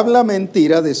 Cuando habla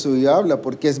mentira, de suyo habla,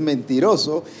 porque es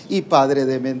mentiroso y padre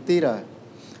de mentira.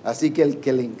 Así que el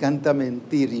que le encanta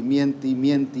mentir y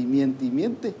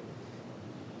miente,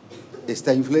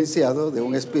 está influenciado de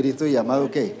un espíritu llamado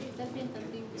 ¿qué?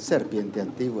 Serpiente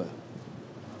antigua.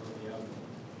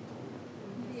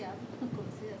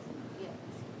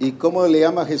 ¿Y cómo le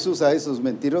llama Jesús a esos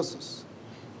mentirosos?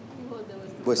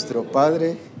 Vuestro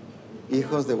padre,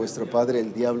 hijos de vuestro padre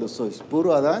el diablo sois.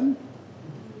 Puro Adán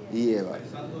y Eva.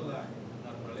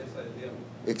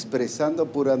 Expresando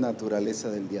pura naturaleza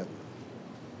del diablo.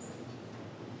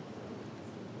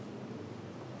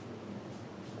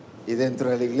 Y dentro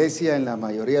de la iglesia, en la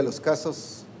mayoría de los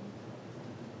casos,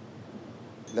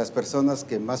 las personas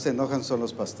que más se enojan son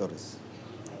los pastores,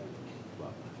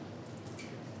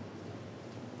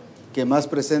 que más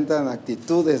presentan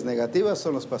actitudes negativas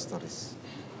son los pastores.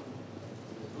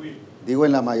 Digo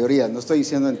en la mayoría, no estoy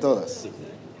diciendo en todas.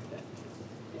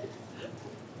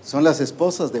 Son las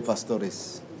esposas de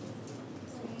pastores.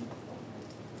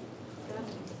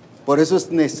 Por eso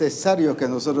es necesario que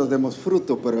nosotros demos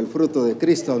fruto, pero el fruto de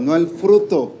Cristo, no el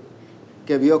fruto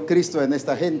que vio Cristo en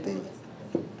esta gente.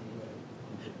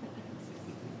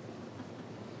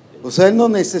 O sea, él no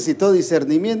necesitó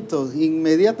discernimiento.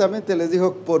 Inmediatamente les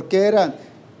dijo por qué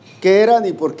eran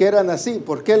y por qué eran así.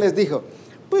 ¿Por qué les dijo?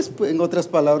 Pues en otras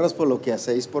palabras, por lo que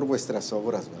hacéis por vuestras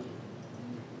obras, ¿verdad?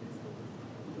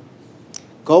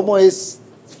 ¿Cómo es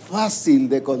fácil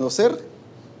de conocer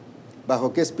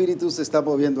bajo qué espíritu se está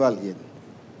moviendo alguien?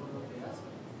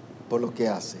 Por lo que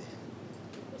hace.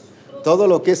 Todo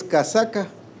lo que es casaca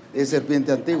es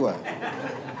serpiente antigua.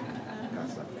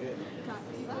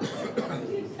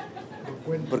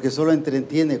 Porque solo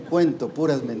entretiene cuento,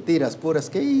 puras mentiras,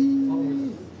 puras ¿qué?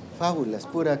 Fábulas,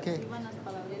 pura ¿qué?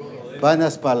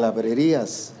 Vanas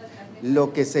palabrerías.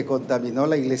 Lo que se contaminó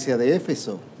la iglesia de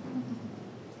Éfeso.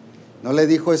 ¿No le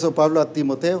dijo eso Pablo a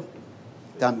Timoteo?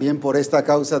 También por esta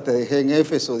causa te dejé en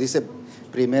Éfeso, dice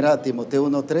 1 Timoteo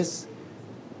 1:3.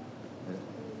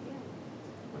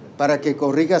 Para que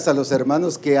corrijas a los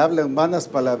hermanos que hablan vanas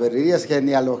palabrerías,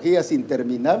 genealogías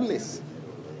interminables.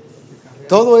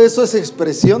 Todo eso es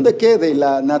expresión de ¿qué? De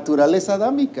la naturaleza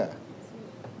adámica.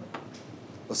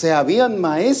 O sea, habían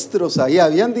maestros ahí,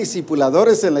 habían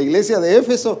discipuladores en la iglesia de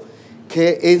Éfeso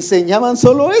que enseñaban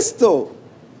solo esto.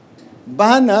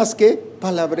 Vanas, ¿qué?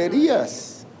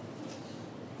 Palabrerías.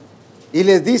 Y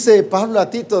les dice Pablo a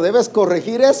Tito, debes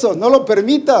corregir eso, no lo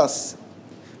permitas.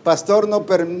 Pastor, no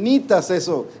permitas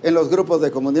eso en los grupos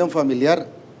de comunión familiar.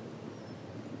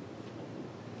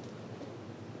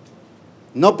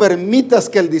 No permitas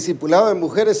que el discipulado de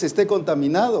mujeres esté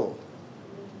contaminado.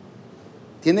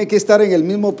 Tiene que estar en el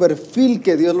mismo perfil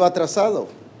que Dios lo ha trazado.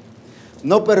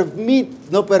 No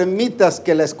permitas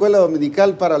que la escuela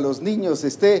dominical para los niños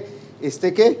esté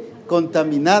 ¿qué?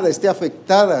 Contaminada, esté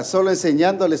afectada, solo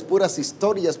enseñándoles puras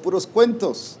historias, puros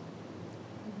cuentos.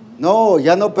 No,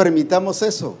 ya no permitamos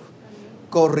eso.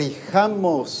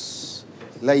 Corrijamos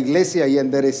la iglesia y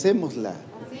enderecémosla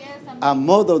a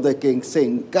modo de que se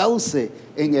encauce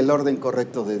en el orden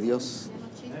correcto de Dios.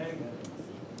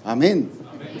 Amén.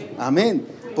 Amén.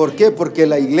 ¿Por qué? Porque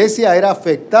la iglesia era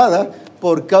afectada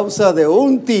por causa de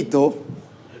un Tito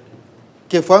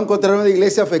que fue a encontrar una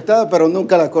iglesia afectada, pero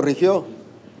nunca la corrigió.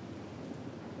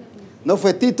 No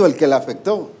fue Tito el que la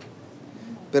afectó,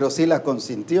 pero sí la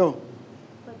consintió.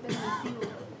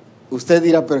 Usted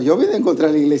dirá, pero yo vine a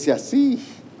encontrar la iglesia así.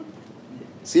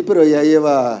 Sí, pero ya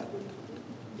lleva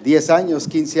 10 años,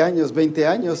 15 años, 20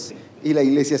 años y la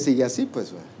iglesia sigue así,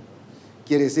 pues.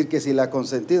 Quiere decir que si la ha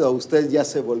consentido, usted ya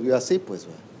se volvió así, pues.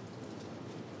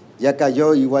 Ya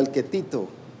cayó igual que Tito,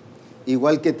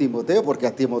 igual que Timoteo, porque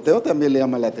a Timoteo también le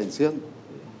llama la atención.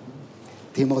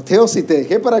 Timoteo, si te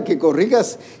dejé para que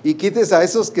corrijas y quites a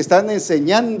esos que están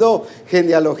enseñando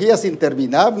genealogías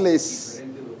interminables,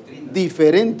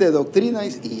 diferente doctrina,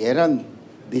 y eran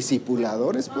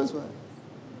discipuladores, pues.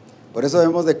 Por eso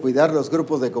debemos de cuidar los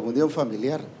grupos de comunión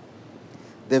familiar.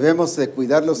 Debemos de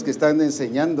cuidar los que están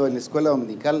enseñando en la escuela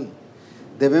dominical.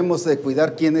 Debemos de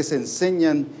cuidar quienes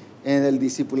enseñan en el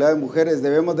discipulado de mujeres.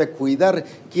 Debemos de cuidar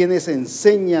quienes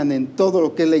enseñan en todo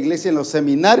lo que es la iglesia, en los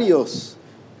seminarios.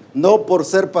 No por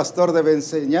ser pastor debe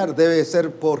enseñar, debe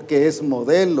ser porque es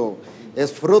modelo,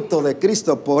 es fruto de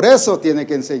Cristo. Por eso tiene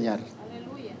que enseñar.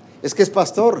 Aleluya. Es que es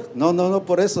pastor. No,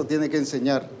 por eso tiene que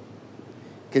enseñar.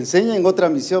 Que enseñe en otra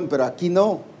misión, pero aquí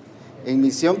no. En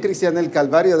Misión Cristiana El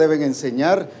Calvario deben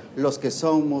enseñar los que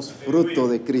somos fruto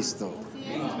de Cristo.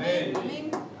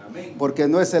 Porque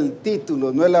no es el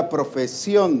título, no es la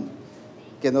profesión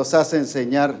que nos hace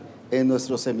enseñar en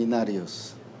nuestros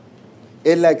seminarios.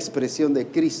 Es la expresión de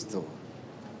Cristo.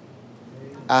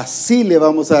 Así le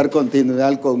vamos a dar continuidad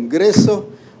al Congreso,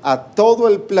 a todo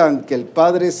el plan que el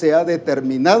Padre se ha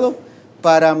determinado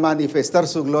para manifestar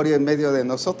su gloria en medio de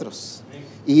nosotros.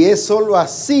 Y es solo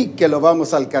así que lo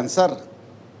vamos a alcanzar,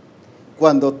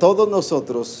 cuando todos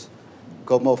nosotros,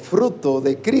 como fruto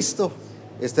de Cristo,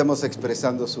 estemos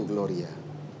expresando su gloria,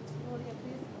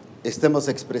 estemos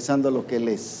expresando lo que Él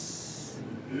es.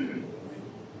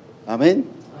 Amén.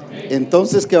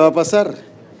 Entonces, ¿qué va a pasar?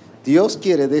 Dios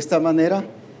quiere de esta manera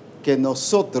que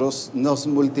nosotros nos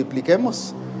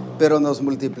multipliquemos, pero nos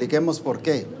multipliquemos ¿por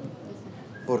qué?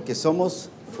 Porque somos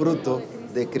fruto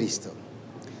de Cristo.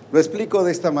 Lo explico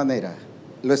de esta manera.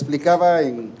 Lo explicaba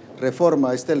en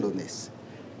Reforma este lunes.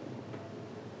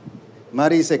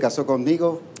 Mari se casó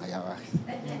conmigo, allá va.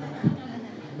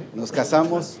 Nos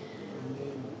casamos,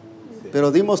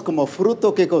 pero dimos como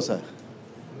fruto ¿qué cosa?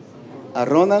 A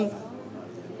Ronald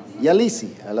y a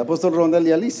Lizzie, al apóstol Ronald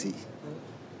y a Lizzie.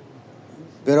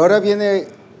 Pero ahora vienen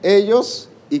ellos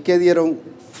y ¿qué dieron?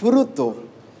 Fruto.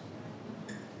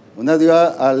 Una dio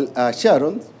a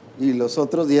Sharon y los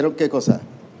otros dieron ¿qué cosa?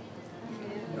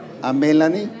 A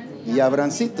Melanie y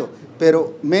Abrancito.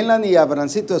 Pero Melanie y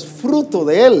Abrancito es fruto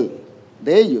de él,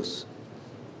 de ellos.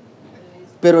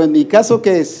 Pero en mi caso,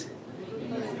 ¿qué es?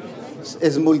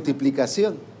 Es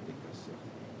multiplicación.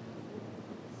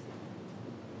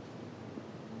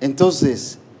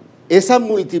 Entonces, esa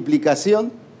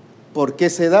multiplicación, ¿por qué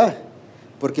se da?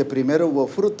 Porque primero hubo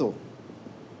fruto.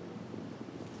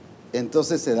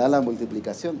 Entonces se da la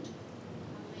multiplicación.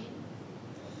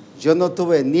 Yo no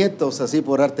tuve nietos así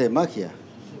por arte de magia.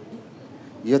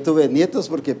 Yo tuve nietos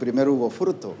porque primero hubo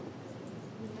fruto.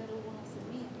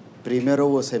 Primero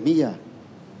hubo semilla.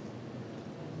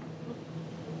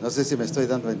 No sé si me estoy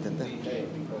dando a entender.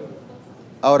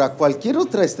 Ahora, cualquier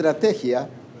otra estrategia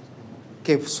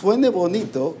que suene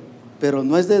bonito, pero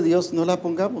no es de Dios, no la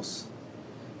pongamos.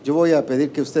 Yo voy a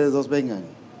pedir que ustedes dos vengan.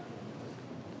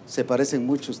 Se parecen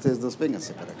mucho, ustedes dos,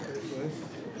 vénganse para acá.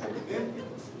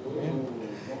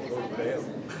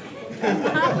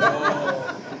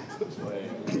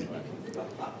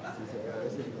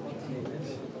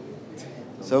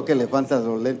 Solo que le faltan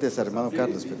los lentes a hermano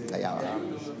Carlos. Pero allá va.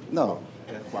 No.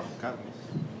 Juan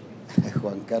Carlos.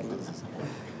 Juan Carlos.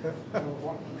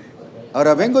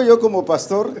 Ahora vengo yo como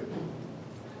pastor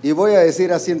y voy a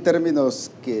decir así en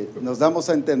términos que nos damos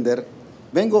a entender.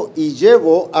 Vengo y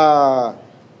llevo a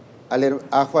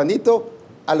Juanito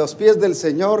a los pies del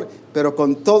Señor, pero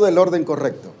con todo el orden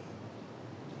correcto.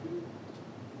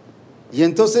 Y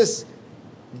entonces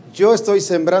yo estoy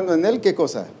sembrando en él, ¿qué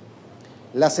cosa?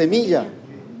 La semilla.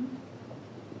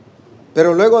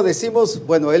 Pero luego decimos,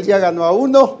 bueno, él ya ganó a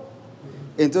uno,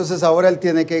 entonces ahora él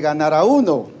tiene que ganar a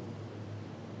uno.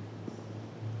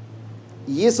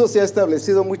 Y eso se ha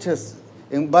establecido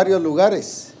en varios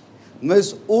lugares. No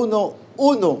es uno.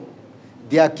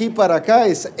 De aquí para acá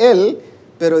es él,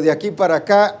 pero de aquí para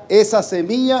acá esa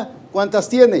semilla, ¿cuántas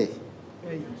tiene?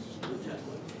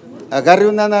 Agarre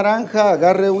una naranja,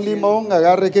 agarre un limón,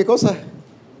 agarre ¿qué cosa?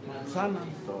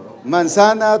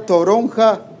 Manzana,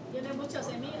 toronja.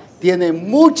 Tiene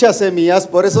muchas semillas,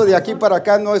 por eso de aquí para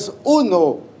acá no es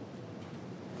uno.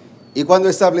 Y cuando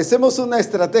establecemos una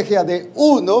estrategia de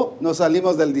uno, nos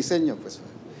salimos del diseño. Pues.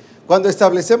 Cuando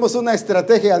establecemos una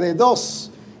estrategia de dos,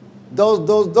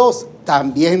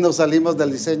 también nos salimos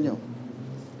del diseño.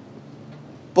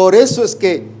 Por eso es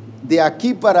que de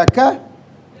aquí para acá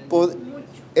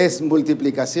es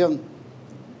multiplicación.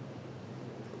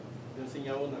 Yo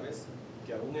enseñaba una vez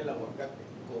que aún el aguacate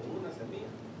con una semilla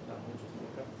da muchos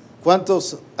aguacates.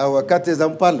 ¿Cuántos aguacates da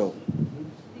un palo?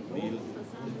 1000.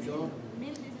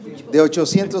 De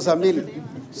 800 a 1000.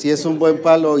 Si es un buen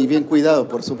palo y bien cuidado,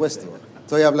 por supuesto.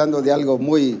 Estoy hablando de algo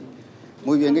muy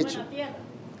bien hecho.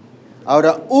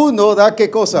 Ahora, uno da ¿qué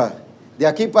cosa? De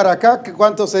aquí para acá,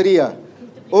 ¿cuánto sería?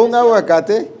 Un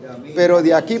aguacate, pero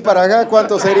de aquí para acá,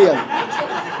 ¿cuánto serían?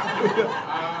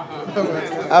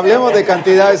 Hablemos de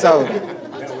cantidades ahora.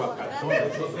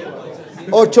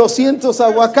 800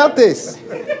 aguacates.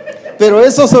 Pero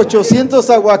esos 800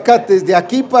 aguacates de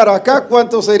aquí para acá,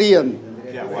 ¿cuántos serían?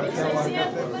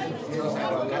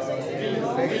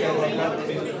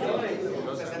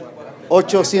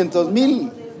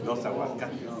 800,000.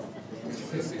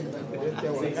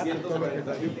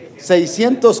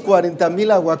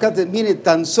 640,000 aguacates. Mire,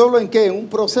 tan solo en qué, en un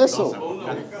proceso.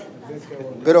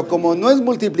 Pero como no es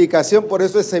multiplicación, por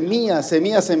eso es semilla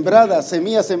sembrada.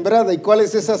 ¿Y cuál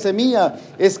es esa semilla?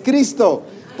 Es Cristo.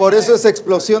 Por eso es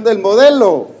explosión del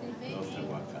modelo.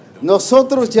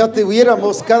 Nosotros ya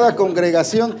tuviéramos cada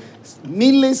congregación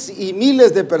miles y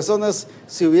miles de personas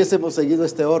si hubiésemos seguido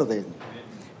este orden.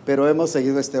 Pero hemos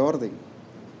seguido este orden.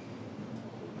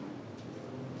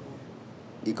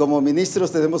 Y como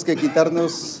ministros tenemos que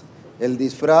quitarnos el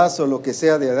disfraz o lo que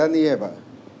sea de Adán y Eva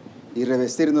y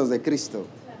revestirnos de Cristo.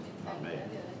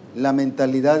 La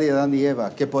mentalidad de Adán y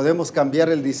Eva, que podemos cambiar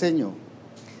el diseño.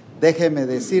 Déjeme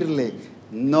decirle,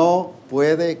 no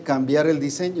puede cambiar el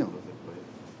diseño,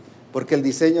 porque el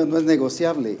diseño no es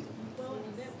negociable.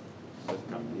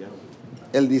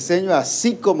 El diseño,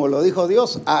 así como lo dijo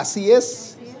Dios, así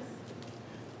es.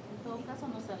 En todo caso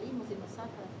nos salimos y nos saca.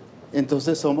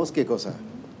 Entonces somos ¿qué cosa?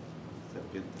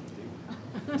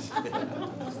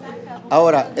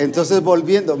 Ahora, entonces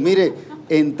volviendo, mire,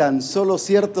 en tan solo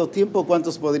cierto tiempo,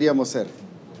 ¿cuántos podríamos ser?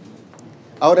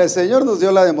 Ahora, el Señor nos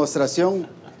dio la demostración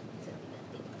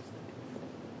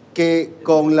que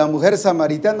con la mujer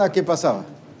samaritana, ¿qué pasaba?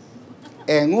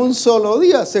 En un solo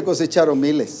día se cosecharon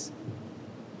miles.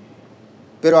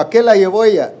 Pero ¿a qué la llevó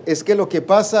ella? Es que lo que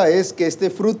pasa es que este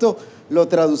fruto lo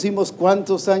traducimos,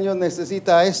 ¿cuántos años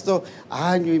necesita esto?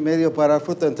 1.5 años para dar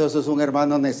fruto. Entonces un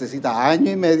hermano necesita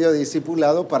 1.5 años de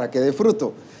discipulado para que dé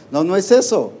fruto. No es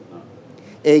eso.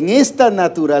 En esta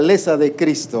naturaleza de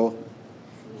Cristo,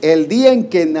 El día en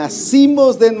que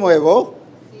nacimos de nuevo,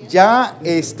 ya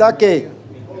está ¿qué?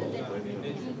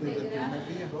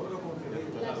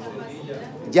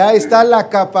 Ya está la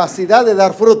capacidad de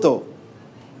dar fruto.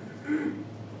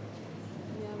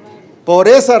 Por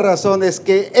esa razón es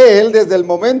que Él, desde el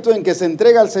momento en que se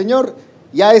entrega al Señor,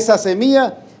 ya esa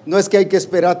semilla, no es que hay que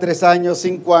esperar 3 años,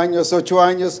 5 años, 8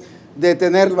 años, de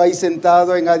tenerlo ahí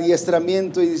sentado en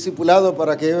adiestramiento y discipulado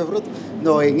para que lleve fruto.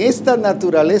 No, en esta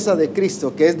naturaleza de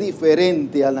Cristo, que es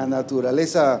diferente a la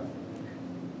naturaleza,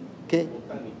 ¿qué?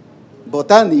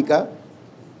 Botánica,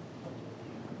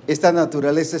 esta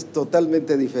naturaleza es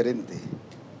totalmente diferente.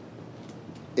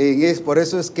 Por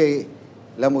eso es que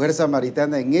la mujer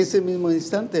samaritana en ese mismo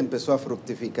instante empezó a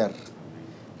fructificar.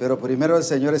 Pero primero el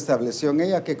Señor estableció en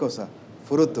ella, ¿qué cosa?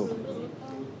 Fruto.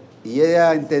 Y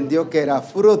ella entendió que era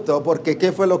fruto, porque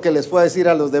 ¿qué fue lo que les fue a decir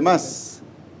a los demás?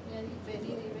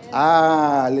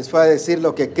 Les fue a decir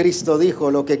lo que Cristo dijo,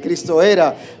 lo que Cristo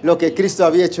era, lo que Cristo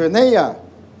había hecho en ella.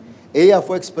 Ella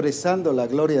fue expresando la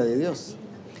gloria de Dios.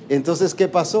 Entonces, ¿qué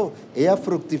pasó? Ella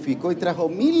fructificó y trajo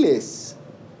miles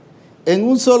en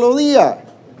un solo día.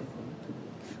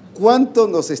 ¿Cuánto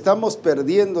nos estamos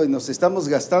perdiendo y nos estamos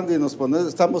gastando y nos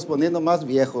estamos poniendo más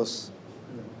viejos?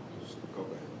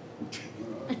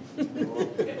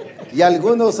 Y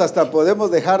algunos hasta podemos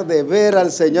dejar de ver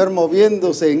al Señor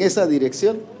moviéndose en esa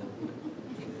dirección.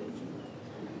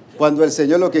 Cuando el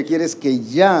Señor lo que quiere es que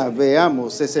ya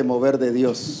veamos ese mover de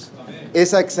Dios,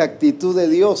 esa exactitud de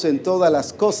Dios en todas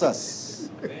las cosas.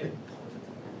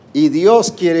 Y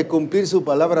Dios quiere cumplir su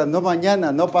palabra, no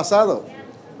mañana, no pasado,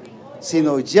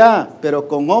 sino ya, pero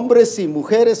con hombres y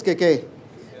mujeres que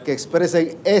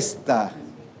expresen esta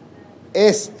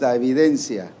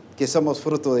evidencia que somos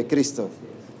fruto de Cristo,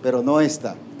 pero no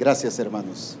esta. Gracias,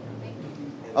 hermanos.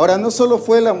 Ahora, no solo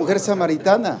fue la mujer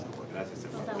samaritana.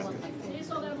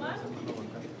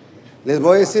 Les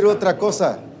voy a decir otra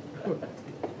cosa.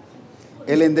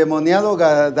 El endemoniado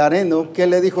gadareno, ¿qué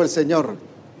le dijo el Señor?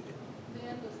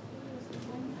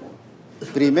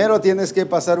 Primero tienes que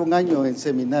pasar 1 año en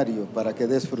seminario para que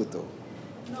des fruto.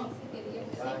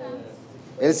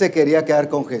 Él se quería quedar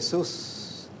con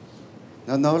Jesús.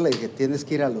 No, le dije, tienes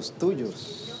que ir a los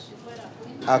tuyos.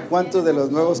 ¿A cuántos de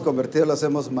los nuevos convertidos los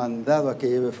hemos mandado a que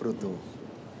lleve fruto?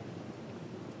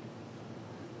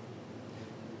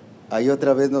 Ahí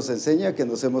otra vez nos enseña que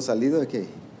nos hemos salido de ¿qué?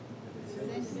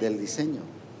 Del diseño.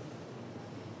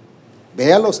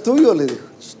 Ve a los tuyos, le dijo,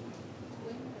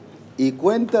 y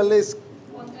cuéntales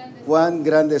cuán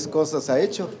grandes cosas ha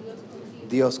hecho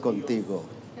Dios contigo.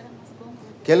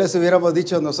 ¿Qué les hubiéramos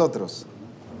dicho nosotros?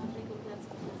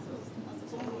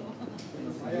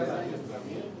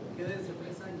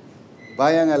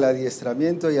 Vayan al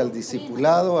adiestramiento y al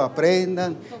discipulado,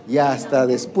 aprendan, y hasta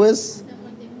después,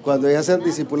 cuando ya sean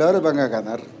discipuladores, van a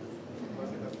ganar.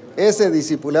 Ese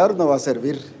discipulador no va a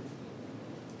servir,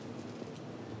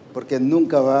 porque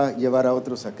nunca va a llevar a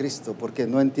otros a Cristo, porque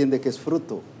no entiende que es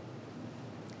fruto.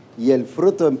 Y el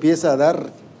fruto empieza a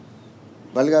dar,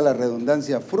 valga la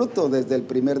redundancia, fruto desde el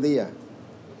primer día.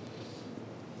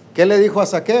 ¿Qué le dijo a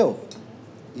Zaqueo?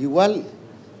 Igual.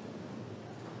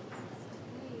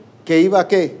 ¿Que iba a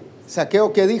qué?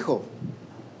 Zaqueo, ¿qué dijo?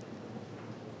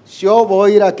 Yo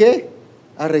voy a ir a qué?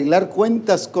 A arreglar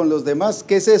cuentas con los demás.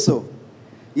 ¿Qué es eso?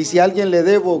 Y si a alguien le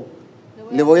debo,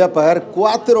 le voy a pagar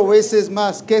 4 veces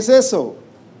más. ¿Qué es eso?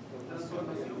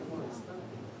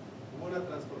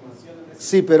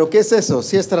 Sí, pero ¿qué es eso?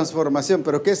 Sí es transformación,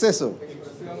 pero ¿qué es eso?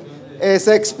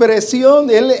 Esa expresión,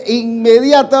 él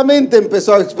inmediatamente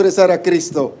empezó a expresar a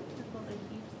Cristo.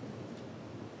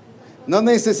 No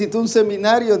necesitó un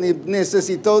seminario, ni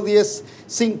necesitó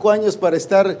 5 años para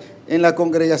estar en la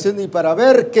congregación, ni para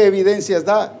ver qué evidencias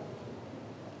da.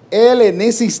 Él en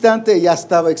ese instante ya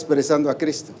estaba expresando a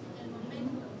Cristo.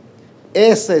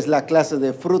 Esa es la clase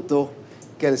de fruto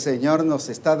que el Señor nos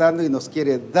está dando y nos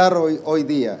quiere dar hoy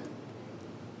día.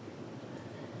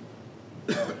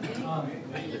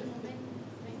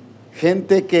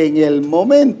 Gente que en el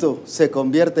momento se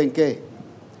convierte ¿en qué?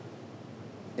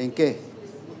 ¿En qué?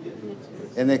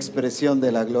 En expresión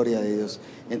de la gloria de Dios.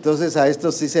 Entonces a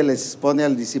estos sí se les pone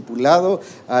al discipulado,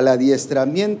 al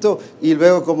adiestramiento, y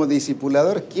luego como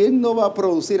discipulador, ¿quién no va a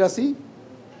producir así?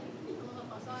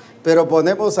 Pero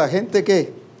ponemos a gente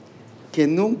que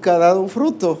nunca ha dado un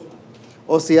fruto,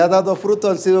 o si ha dado fruto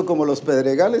han sido como los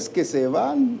pedregales que se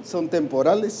van, son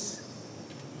temporales,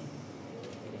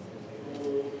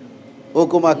 o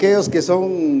como aquellos que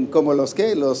son como los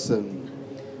que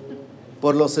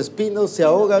por los espinos se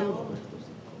ahogan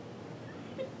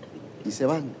y se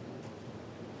van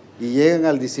y llegan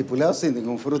al discipulado sin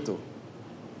ningún fruto.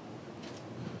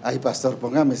 Ay, pastor,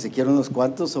 póngame si quiero unos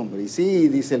cuantos, hombre. Y sí,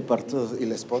 dice el pastor, y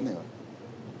les pone.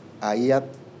 Ahí ya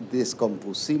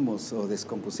descompusimos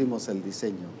el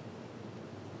diseño.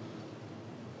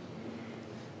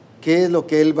 ¿Qué es lo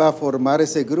que él va a formar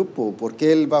ese grupo? ¿Por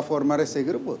qué él va a formar ese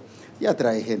grupo? Ya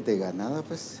trae gente ganada,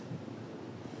 pues.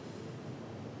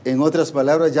 En otras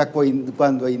palabras, ya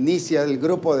cuando inicia el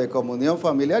grupo de comunión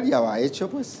familiar, ya va hecho,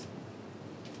 pues.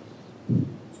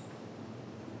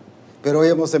 Pero hoy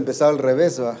hemos empezado al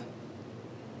revés, ¿va?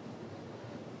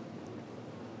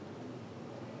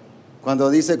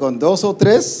 Cuando dice con 2 o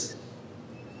 3,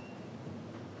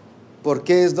 ¿por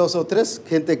qué es 2 o 3?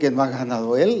 Gente que no ha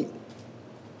ganado él.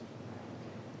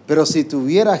 Pero si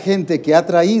tuviera gente que ha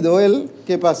traído él,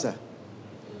 ¿qué pasa?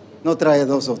 No trae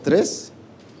 2 o 3,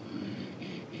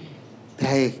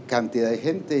 trae cantidad de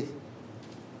gente.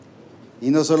 Y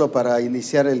no solo para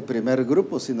iniciar el primer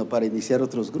grupo, sino para iniciar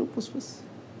otros grupos, pues.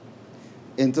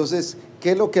 Entonces,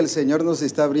 ¿qué es lo que el Señor nos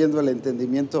está abriendo el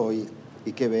entendimiento hoy?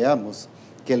 Y que veamos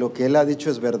que lo que Él ha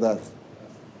dicho es verdad.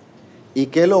 Y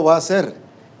que Él lo va a hacer,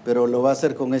 pero lo va a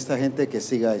hacer con esta gente que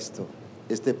siga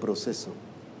este proceso.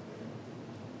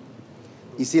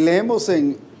 Y si leemos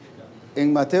en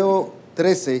Mateo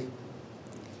 13,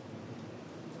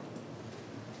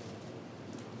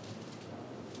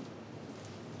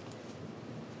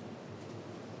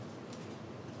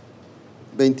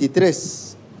 (23)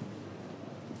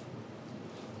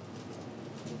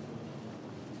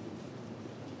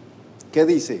 ¿qué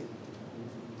dice?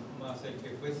 Mas el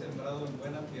que fue sembrado en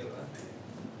buena tierra,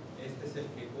 este es el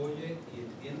que oye y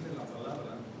entiende la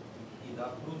palabra y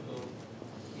da fruto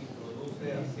y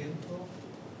produce a 100,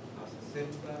 a 60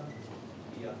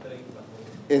 y a 30.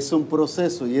 Es un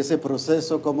proceso, y ese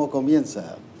proceso, ¿cómo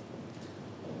comienza?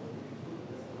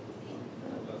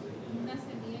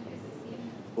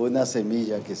 Una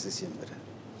semilla que se siembra.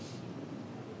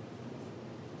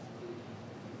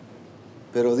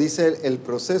 Pero dice, el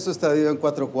proceso está dividido en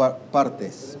 4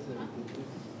 partes.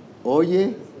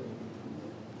 Oye,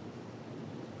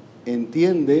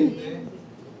 entiende,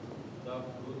 Da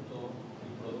fruto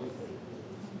y produce.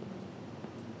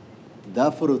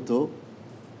 da fruto.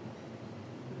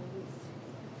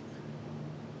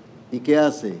 ¿Y qué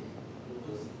hace?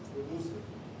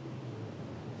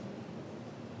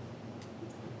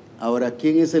 Ahora,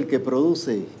 ¿quién es el que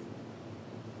produce?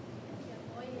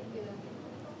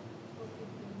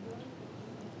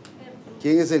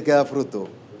 ¿Quién es el que da fruto?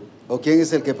 ¿O quién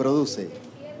es el que produce?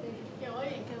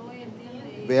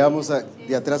 Veamos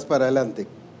de atrás para adelante.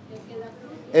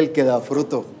 El que da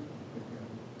fruto.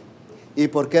 ¿Y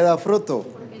por qué da fruto?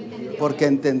 Porque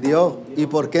entendió. ¿Y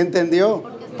por qué entendió?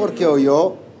 Porque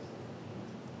oyó.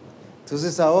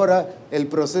 Entonces ahora, ¿el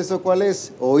proceso cuál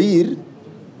es? Oír,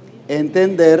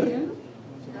 entender,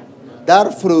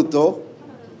 dar fruto.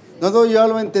 No, yo ya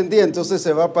lo entendí, entonces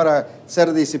se va para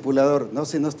ser discipulador. No,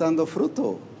 si no está dando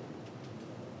fruto.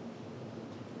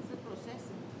 Es el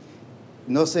proceso.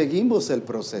 No seguimos el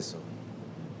proceso.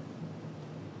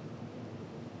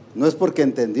 No es porque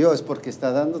entendió, es porque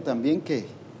está dando también ¿qué?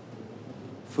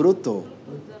 Fruto.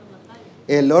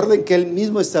 El orden que él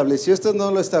mismo estableció, esto no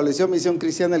lo estableció Misión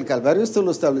Cristiana El Calvario, esto lo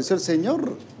estableció el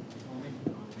Señor.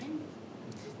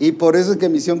 Y por eso es que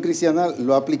Misión Cristiana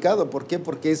lo ha aplicado. ¿Por qué?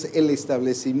 Porque es el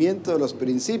establecimiento de los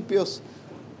principios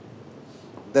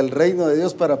del reino de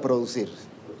Dios para producir.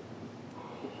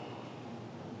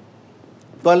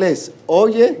 ¿Cuál es?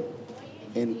 Oye,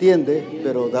 entiende,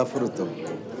 pero da fruto.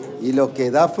 Y lo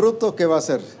que da fruto, ¿qué va a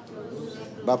hacer?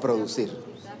 Va a producir.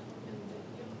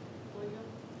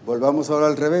 Volvamos ahora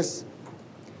al revés.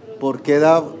 ¿Por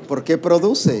qué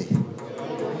produce?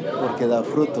 Porque da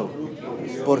fruto.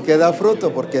 ¿Por qué da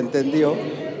fruto? Porque entendió.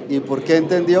 ¿Y por qué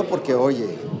entendió? Porque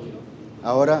oye.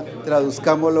 Ahora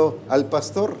traduzcámoslo al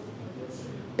pastor.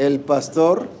 El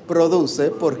pastor produce,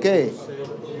 ¿por qué?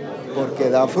 Porque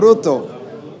da fruto.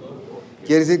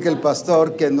 Quiere decir que el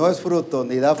pastor que no es fruto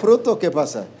ni da fruto, ¿qué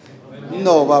pasa?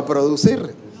 No va a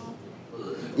producir.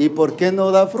 ¿Y por qué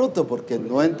no da fruto? Porque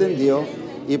no entendió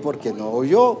y porque no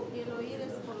oyó.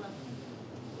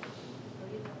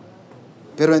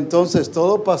 Pero entonces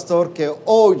todo pastor que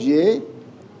oye,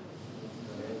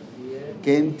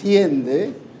 que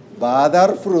entiende, va a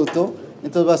dar fruto,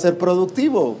 entonces va a ser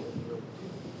productivo.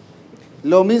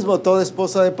 Lo mismo toda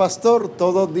esposa de pastor,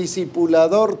 todo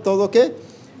discipulador, todo ¿qué?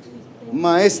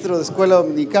 Maestro de escuela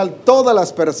dominical, todas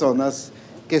las personas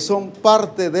que son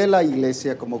parte de la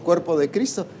iglesia como cuerpo de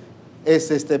Cristo, es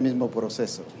este mismo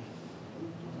proceso.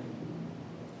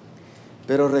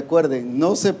 Pero recuerden,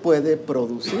 no se puede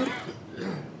producir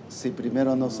si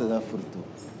primero no se da fruto.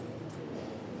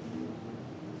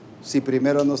 Si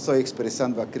primero no estoy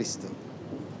expresando a Cristo.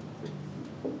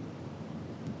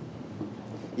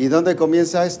 ¿Y dónde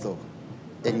comienza esto?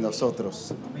 En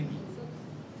nosotros.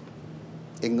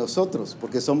 En nosotros,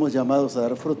 porque somos llamados a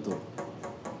dar fruto.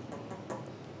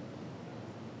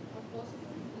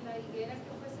 La higuera que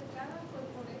fue secada fue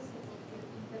por eso, porque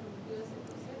interrumpió ese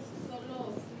proceso. Solo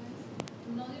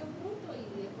no dio fruto y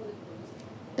dejó de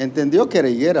producir. Entendió que era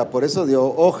higuera, por eso dio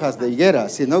hojas de higuera,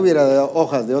 si no hubiera dado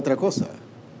hojas de otra cosa.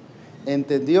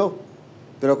 Entendió,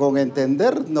 pero con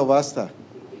entender no basta.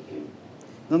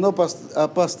 No,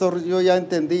 pastor, yo ya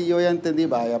entendí,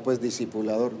 vaya pues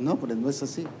discipulador. No, pero no es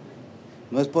así.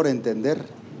 No es por entender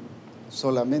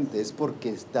solamente, es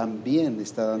porque también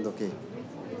está dando qué.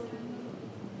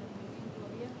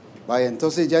 Vaya,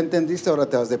 entonces ya entendiste, ahora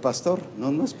te vas de pastor.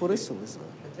 No es por eso.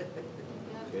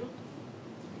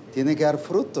 Tiene que dar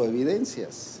fruto,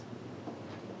 evidencias,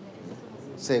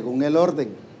 según el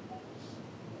orden.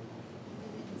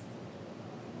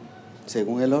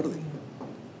 Según el orden.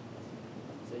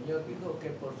 Señor dijo que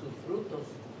por sus frutos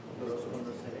los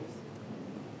conoceréis.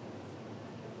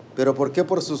 ¿Pero por qué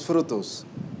por sus frutos?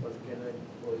 Porque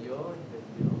lo oyó,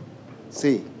 entendió.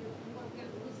 Sí. Porque el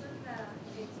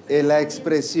fruto En la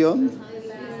expresión. es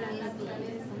la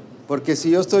naturaleza. Porque si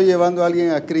yo estoy llevando a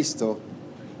alguien a Cristo,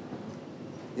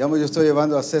 digamos, yo estoy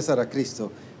llevando a César a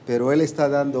Cristo, pero él está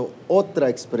dando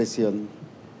otra expresión,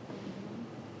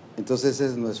 entonces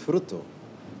ese no es fruto.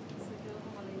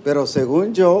 Pero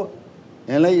según yo,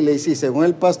 en la iglesia y según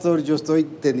el pastor, yo estoy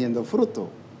teniendo fruto.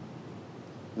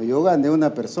 Yo gané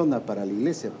una persona para la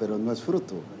iglesia, pero no es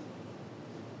fruto.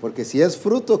 Porque si es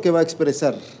fruto, ¿qué va a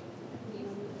expresar?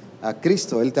 A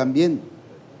Cristo, Él también.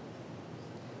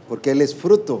 Porque Él es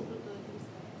fruto.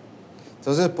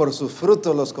 Entonces, por sus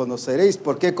frutos los conoceréis.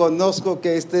 ¿Por qué conozco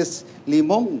que este es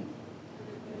limón?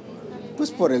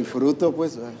 Pues por el fruto,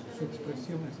 pues. Su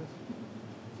expresión es esa.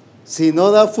 Si no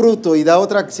da fruto y da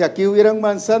otra, si aquí hubieran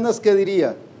manzanas, ¿qué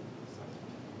diría?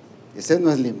 Ese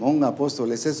no es limón,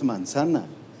 apóstol, ese es manzana.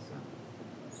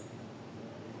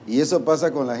 Y eso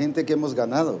pasa con la gente que hemos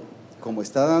ganado. Como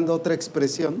está dando otra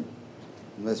expresión,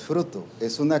 no es fruto,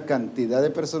 es una cantidad de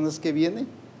personas que viene,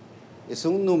 es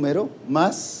un número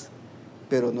más,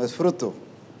 pero no es fruto.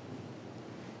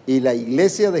 Y la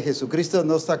iglesia de Jesucristo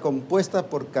no está compuesta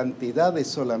por cantidades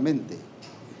solamente,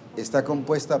 está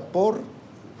compuesta por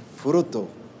fruto.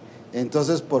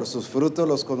 Entonces, por sus frutos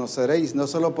los conoceréis, no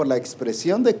solo por la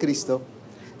expresión de Cristo,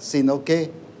 sino que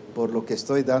por lo que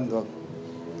estoy dando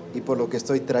y por lo que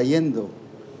estoy trayendo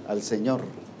al Señor.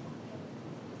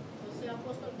 O sea,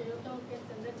 apóstol, que yo tengo que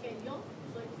entender que yo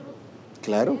soy fruto.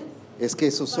 Claro, es que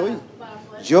eso soy. Para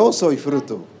poder Yo soy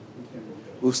fruto.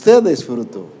 Usted es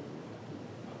fruto.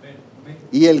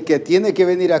 Y el que tiene que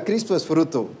venir a Cristo es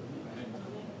fruto.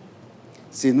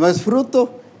 Si no es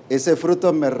fruto, ese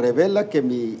fruto me revela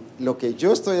que lo que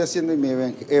yo estoy haciendo en mi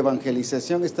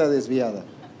evangelización está desviada.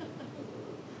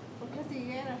 ¿Por qué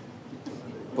siguiera?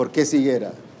 ¿Por qué siguiera?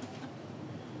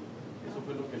 Eso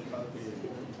fue lo que el Padre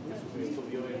Jesucristo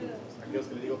vio en aquellos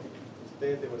que le digo,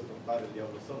 ustedes de vuestro padre el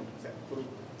diablo son, o sea, fruto.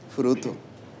 Fruto.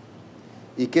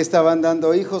 ¿Y qué estaban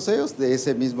dando hijos ellos? De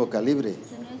ese mismo calibre.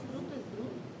 Si no es fruto, es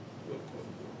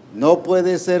fruto. No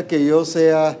puede ser que yo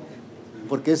sea,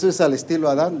 porque eso es al estilo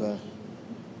Adán, ¿verdad?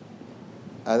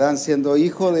 Adán siendo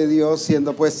hijo de Dios,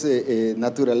 siendo pues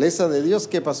naturaleza de Dios,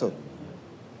 ¿qué pasó?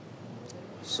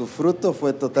 Su fruto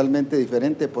fue totalmente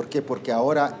diferente. ¿Por qué? Porque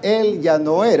ahora él ya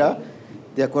no era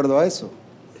de acuerdo a eso.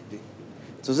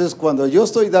 Entonces, cuando yo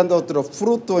estoy dando otro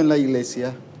fruto en la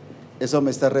iglesia, eso me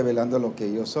está revelando lo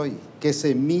que yo soy. ¿Qué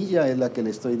semilla es la que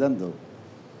le estoy dando?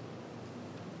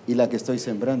 Y la que estoy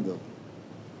sembrando.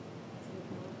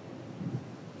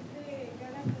 Dice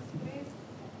Gálatas 3,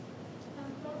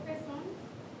 tan torpes son,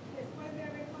 después de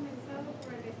haber comenzado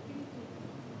por el Espíritu,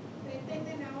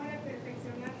 pretenden ahora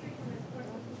perfeccionarse con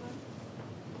esfuerzos humanos.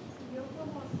 Y yo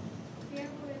como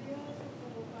siervo de Dios o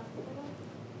como pastor,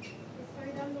 estoy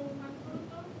dando un mal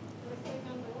fruto, o estoy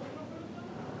dando otro fruto,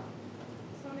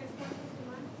 son esfuerzos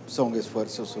humanos. Son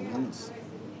esfuerzos humanos.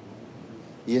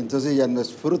 Y entonces ya no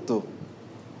es fruto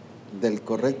del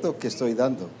correcto que estoy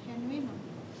dando. Genuino.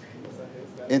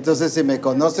 Entonces, si me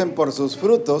conocen por sus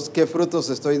frutos, ¿qué frutos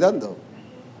estoy dando?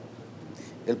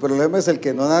 El problema es el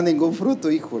que no da ningún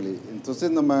fruto, híjole. Entonces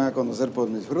no me van a conocer por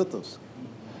mis frutos.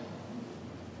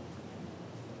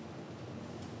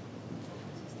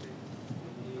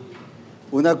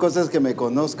 Una cosa es que me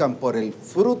conozcan por el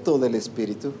fruto del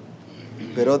Espíritu,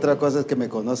 pero otra cosa es que me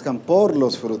conozcan por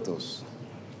los frutos.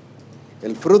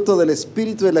 El fruto del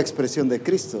Espíritu es la expresión de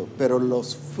Cristo, pero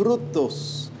los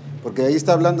frutos, porque ahí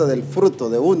está hablando del fruto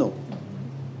de uno,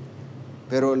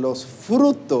 pero los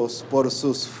frutos, por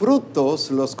sus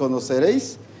frutos los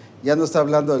conoceréis, Ya no está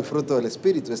hablando del fruto del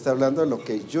Espíritu, está hablando de lo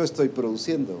que yo estoy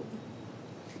produciendo.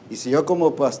 Y si yo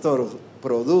como pastor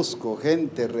produzco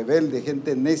gente rebelde,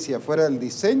 gente necia fuera del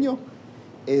diseño,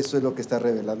 eso es lo que está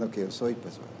revelando que yo soy,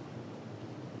 pues.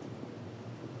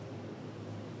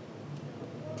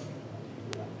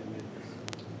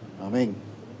 Amén.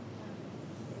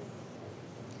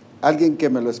 Alguien que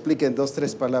me lo explique en 2,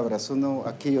 3 palabras, uno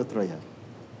aquí y otro allá.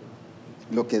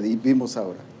 Lo que vimos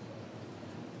ahora.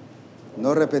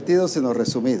 No repetido, sino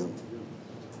resumido.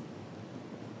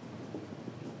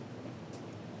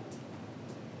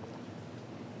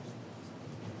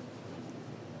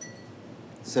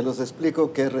 Se los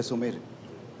explico qué es resumir.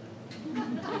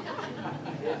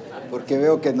 Porque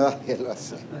veo que nadie lo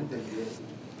hace.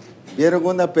 ¿Vieron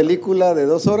una película de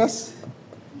 2 horas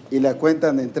y la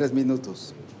cuentan en 3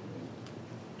 minutos?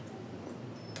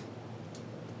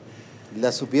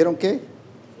 ¿La supieron qué?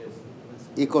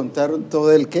 Y contaron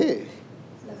todo el qué.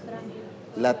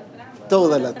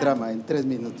 Toda la trama en 3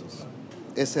 minutos.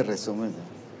 Ese resumen.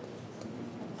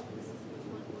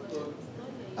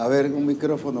 A ver, un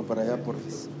micrófono para allá, por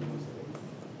favor.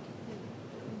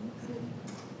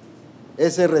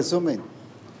 Ese resumen.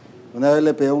 Una vez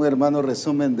le pedí a un hermano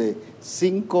resumen de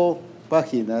 5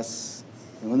 páginas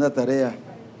en una tarea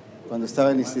cuando estaba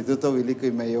en el Instituto Bíblico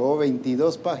y me llevó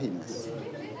 22 páginas.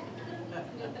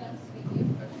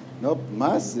 No,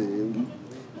 más,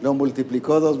 lo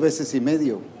multiplicó 2 veces y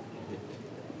medio.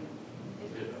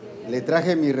 Le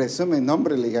traje mi resumen, no,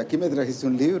 hombre, le dije, aquí me trajiste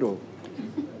un libro.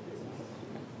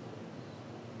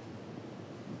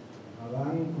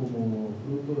 Adán como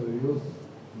fruto de Dios,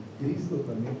 y Cristo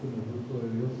también como fruto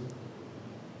de Dios.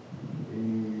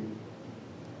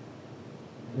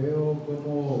 Veo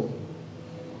cómo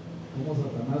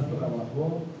Satanás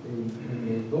trabajó en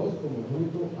los dos como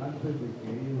fruto antes de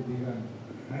que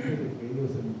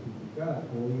ellos se multiplicaran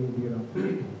o ellos dieran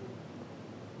fruto.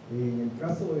 En el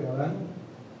caso de Adán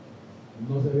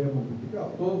no se había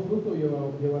multiplicado, todo fruto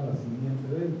lleva la simiente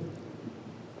dentro.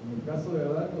 En el caso de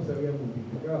Adán no se había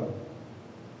multiplicado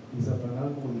y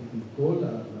Satanás modificó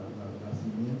la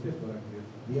simiente para que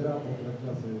diera otra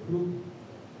clase de fruto.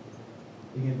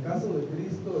 En el caso de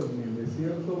Cristo en el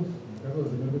desierto, en el caso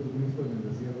del Señor Jesucristo en el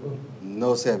desierto,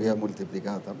 no se había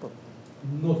multiplicado tampoco.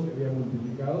 No se había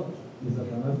multiplicado y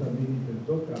Satanás también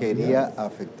intentó cambiar, quería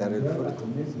afectar el fruto.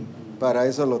 Para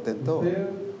eso lo tentó.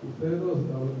 Usted los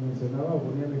mencionaba o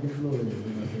ponía el ejemplo de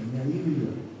la semilla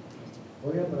híbrida.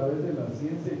 Hoy a través de la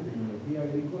ciencia y tecnología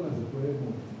agrícola se puede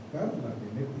modificar la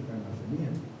genética en la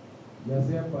semilla, ya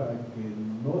sea para que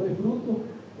no dé fruto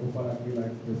o para que la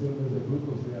expresión de ese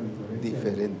fruto sea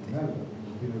diferente.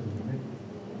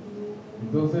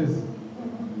 Entonces,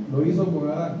 lo hizo con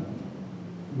Adán,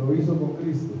 lo hizo con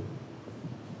Cristo.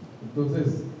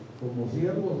 Entonces, como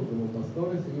siervos o como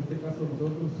pastores, en este caso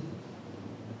nosotros,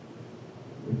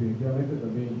 definitivamente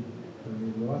también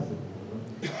lo hacen,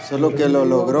 ¿verdad? Solo que lo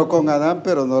logró con Adán,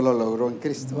 pero no lo logró en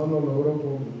Cristo. No lo logró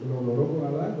con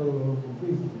Adán, no lo logró con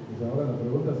Cristo. Pues ahora la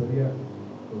pregunta sería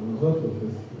con nosotros,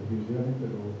 pues definitivamente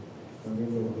también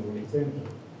lo intenta.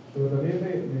 Pero también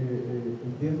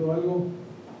entiendo algo,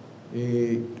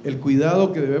 el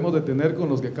cuidado que debemos de tener con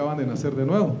los que acaban de nacer de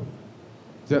nuevo.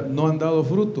 O sea, no han dado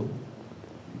fruto.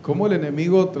 Cómo el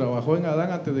enemigo trabajó en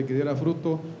Adán antes de que diera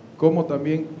fruto, cómo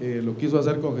también lo quiso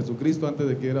hacer con Jesucristo antes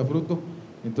de que diera fruto.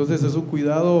 Entonces es un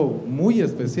cuidado muy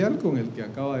especial con el que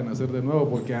acaba de nacer de nuevo,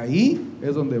 porque ahí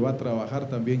es donde va a trabajar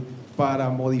también para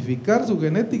modificar su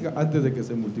genética antes de que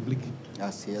se multiplique.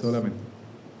 Así es. Solamente.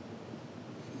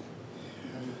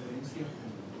 La diferencia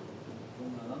con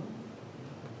Adán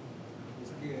es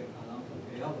que Adán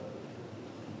fue creado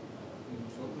y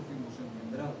nosotros fuimos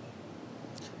engendrados.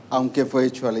 Aunque fue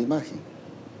hecho a la imagen.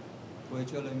 Fue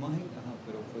hecho a la imagen,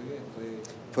 pero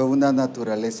fue una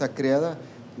naturaleza creada,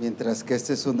 mientras que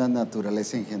esta es una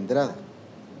naturaleza engendrada.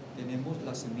 Tenemos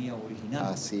la semilla original.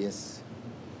 Así es.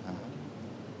 Ajá.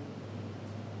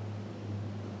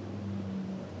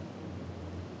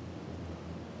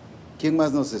 ¿Quién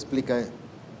más nos explica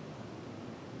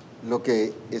lo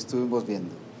que estuvimos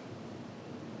viendo?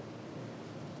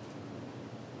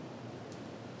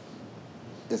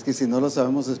 Es que si no lo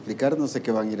sabemos explicar, no sé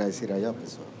qué van a ir a decir allá,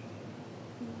 pues.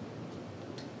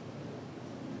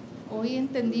 Hoy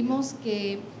entendimos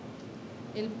que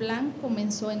el plan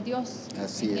comenzó en Dios,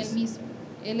 Así en es. Él mismo.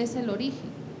 Él es el origen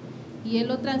y Él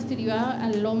lo transfirió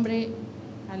al hombre,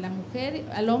 a la mujer,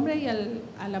 al hombre y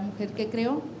a la mujer que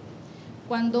creó.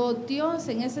 Cuando Dios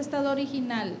en ese estado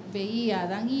original veía a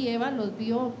Adán y Eva, los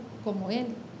vio como Él.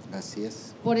 Así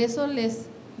es. Por eso les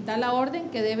da la orden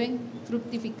que deben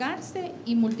fructificarse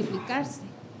y multiplicarse,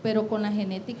 pero con la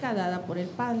genética dada por el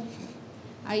Padre.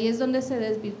 Ahí es donde se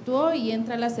desvirtuó y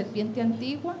entra la serpiente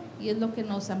antigua, y es lo que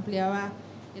nos ampliaba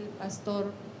el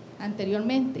pastor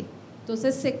anteriormente.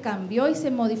 Entonces se cambió y se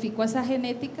modificó esa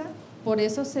genética, por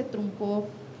eso se truncó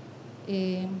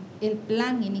el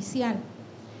plan inicial.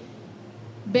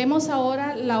 Vemos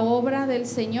ahora la obra del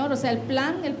Señor, o sea, el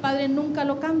plan, el Padre nunca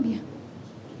lo cambia.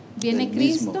 Viene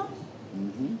Cristo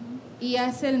y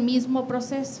hace el mismo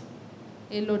proceso,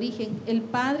 el origen. El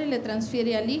Padre le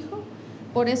transfiere al Hijo,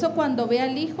 por eso cuando ve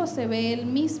al Hijo se ve él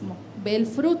mismo, ve el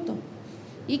fruto,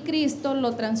 y Cristo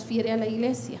lo transfiere a la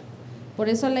iglesia. Por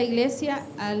eso la iglesia,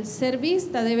 al ser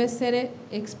vista, debe ser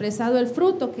expresado el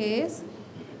fruto, que es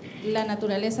la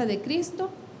naturaleza de Cristo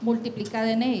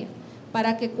multiplicada en ella,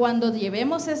 para que cuando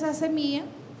llevemos esa semilla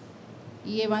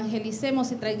y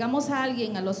evangelicemos y traigamos a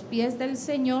alguien a los pies del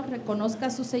Señor, reconozca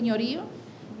su señorío,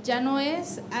 ya no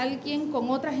es alguien con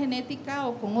otra genética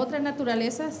o con otra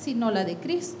naturaleza, sino la de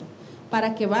Cristo,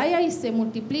 para que vaya y se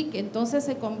multiplique. Entonces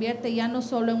se convierte ya no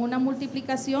solo en una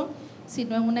multiplicación,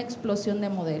 sino en una explosión de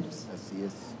modelos. Así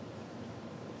es.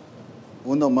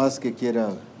 Uno más que quiera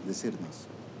decirnos.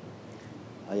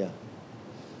 Allá.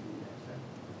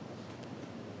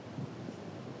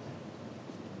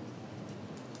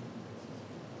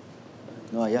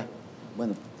 No, allá.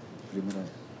 Bueno, primero allá.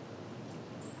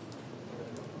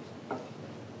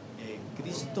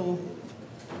 Cristo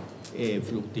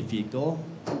fructificó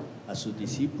a sus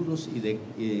discípulos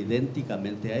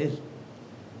idénticamente a él.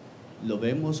 Lo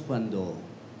vemos cuando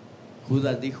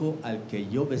Judas dijo: al que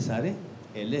yo besare,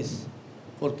 él es,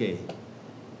 porque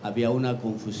había una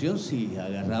confusión si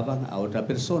agarraban a otra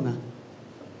persona.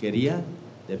 Quería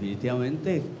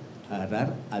definitivamente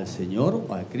agarrar al Señor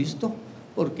o a Cristo,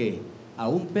 porque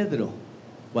aún Pedro,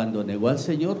 cuando negó al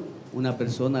Señor, una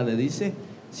persona le dice: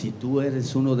 si tú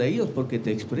eres uno de ellos, porque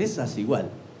te expresas igual.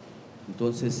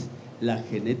 Entonces la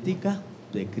genética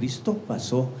de Cristo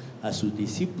pasó a sus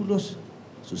discípulos,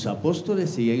 sus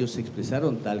apóstoles, y ellos se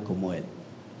expresaron tal como él.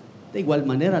 De igual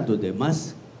manera los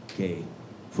demás que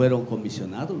fueron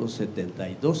comisionados, los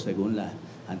 72 según la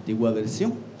antigua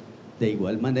versión, de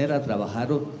igual manera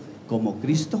trabajaron como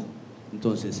Cristo.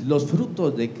 Entonces los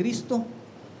frutos de Cristo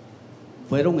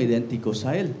fueron idénticos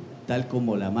a él, tal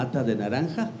como la mata de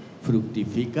naranja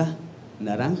fructifica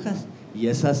naranjas, y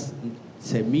esas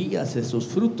semillas, esos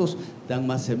frutos dan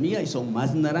más semilla y son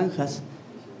más naranjas.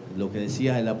 Lo que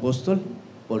decía el apóstol: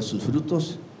 por sus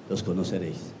frutos los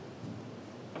conoceréis.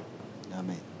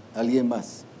 Amén. ¿Alguien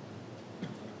más?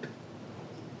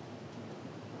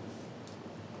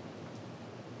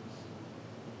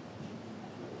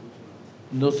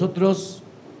 Nosotros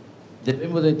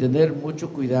debemos de tener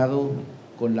mucho cuidado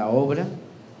con la obra.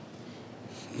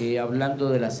 Hablando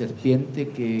de la serpiente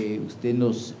que usted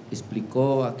nos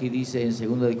explicó, aquí dice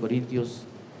en 2 Corintios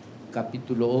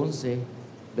capítulo 11,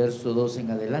 verso 2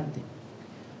 en adelante: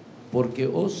 porque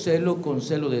os celo con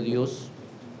celo de Dios,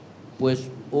 pues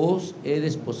os he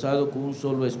desposado con un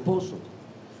solo esposo,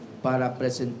 para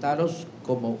presentaros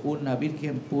como una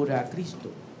virgen pura a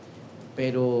Cristo.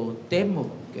 Pero temo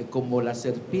que como la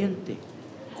serpiente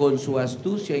con su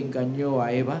astucia engañó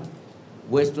a Eva,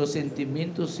 vuestros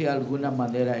sentimientos sean de alguna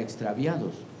manera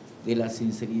extraviados de la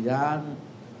sinceridad,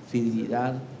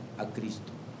 fidelidad a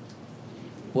Cristo.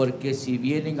 Porque si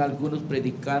vienen algunos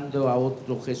predicando a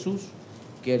otro Jesús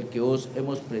que el que os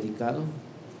hemos predicado,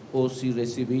 o si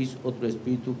recibís otro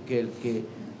espíritu que el que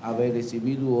habéis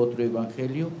recibido, otro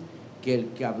evangelio que el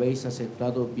que habéis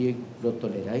aceptado, bien lo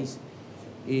toleráis.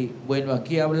 Y bueno,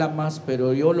 aquí habla más,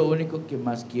 pero yo lo único que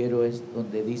más quiero es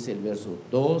donde dice el verso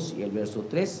 2 y el verso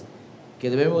 3, que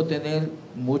debemos tener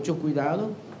mucho cuidado,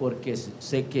 porque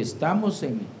sé que estamos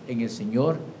en el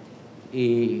Señor,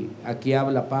 y aquí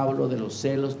habla Pablo de los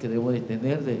celos que debemos de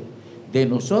tener de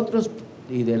nosotros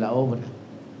y de la obra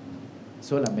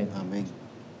solamente. Amén.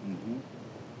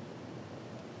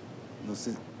 No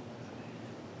sé,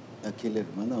 aquí el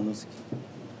hermano, no sé qué.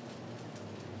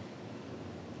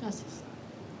 Gracias.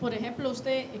 Por ejemplo,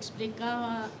 usted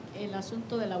explicaba el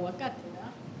asunto del aguacate,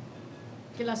 ¿verdad?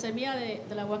 Que la semilla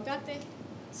del aguacate,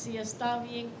 si está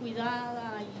bien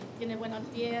cuidada y tiene buena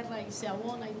tierra y se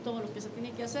abona y todo lo que se tiene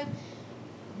que hacer,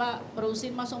 va a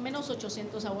producir más o menos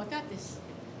 800 aguacates.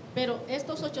 Pero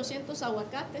estos 800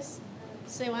 aguacates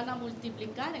se van a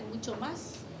multiplicar en mucho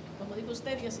más, como dijo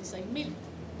usted, 16,000.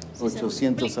 Si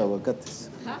 800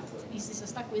 aguacates. Ajá, y si se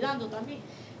está cuidando también.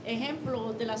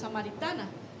 Ejemplo de la samaritana: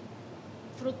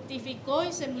 fructificó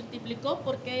y se multiplicó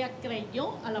porque ella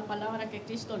creyó a la palabra que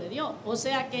Cristo le dio, o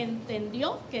sea que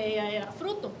entendió que ella era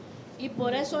fruto, y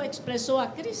por eso expresó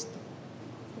a Cristo.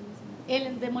 El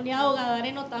endemoniado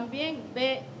gadareno también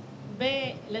ve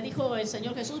le dijo el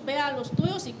Señor Jesús, ve a los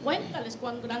tuyos y cuéntales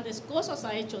cuán grandes cosas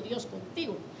ha hecho Dios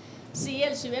contigo. Si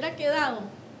él se hubiera quedado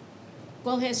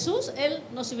con Jesús, él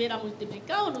no se hubiera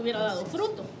multiplicado, no hubiera dado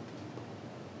fruto.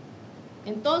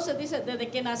 Entonces dice, desde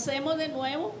que nacemos de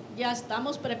nuevo, ya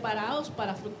estamos preparados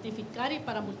para fructificar y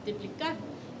para multiplicar.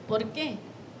 ¿Por qué?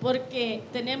 Porque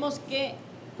tenemos que,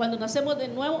 cuando nacemos de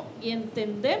nuevo y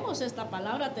entendemos esta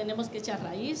palabra, tenemos que echar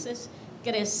raíces,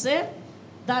 crecer,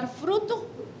 dar fruto,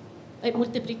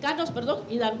 multiplicarnos,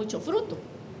 y dar mucho fruto.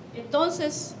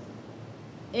 Entonces,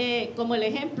 como el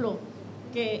ejemplo,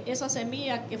 que esa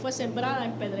semilla que fue sembrada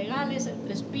en pedregales,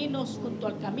 entre espinos, junto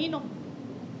al camino,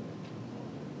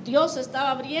 Dios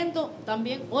estaba abriendo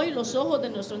también hoy los ojos de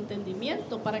nuestro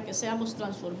entendimiento para que seamos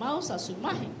transformados a su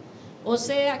imagen. O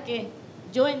sea que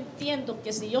yo entiendo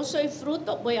que si yo soy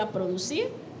fruto, voy a producir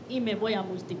y me voy a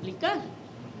multiplicar.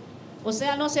 O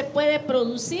sea, no se puede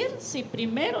producir si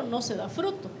primero no se da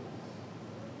fruto.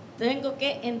 Tengo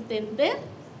que entender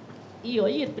y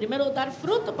oír. Primero dar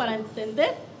fruto para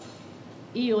entender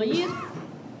y oír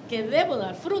que debo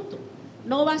dar fruto.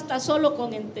 No basta solo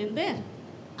con entender,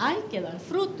 hay que dar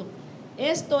fruto.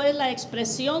 Esto es la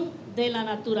expresión de la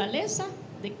naturaleza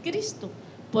de Cristo.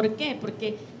 ¿Por qué?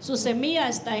 Porque su semilla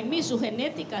está en mí, su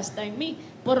genética está en mí.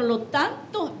 Por lo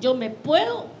tanto, yo me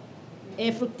puedo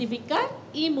fructificar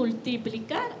y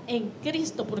multiplicar en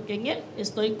Cristo, porque en Él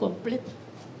estoy completo.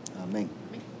 Amén.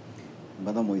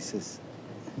 Hermano Moisés.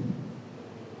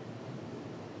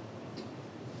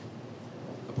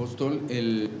 Apóstol,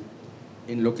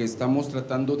 en lo que estamos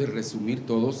tratando de resumir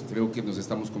todos, creo que nos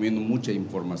estamos comiendo mucha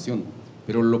información,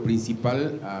 pero lo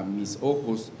principal a mis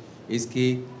ojos es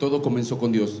que todo comenzó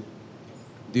con Dios.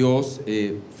 Dios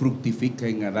fructifica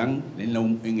en Adán,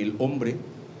 en el hombre,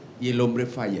 y el hombre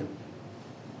falla.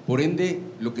 Por ende,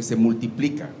 lo que se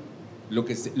multiplica, lo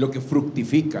que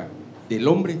fructifica del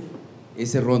hombre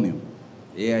es erróneo.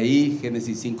 He ahí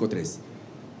Génesis 5:3.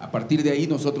 A partir de ahí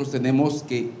nosotros tenemos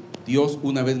que Dios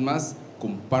una vez más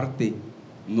comparte,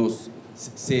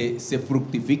 se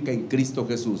fructifica en Cristo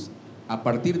Jesús. A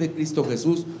partir de Cristo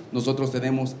Jesús nosotros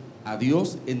tenemos a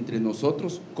Dios entre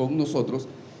nosotros, con nosotros,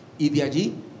 y de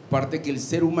allí parte que el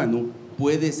ser humano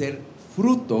puede ser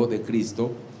fruto de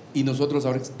Cristo y nosotros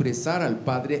ahora expresar al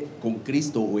Padre con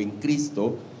Cristo o en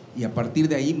Cristo, y a partir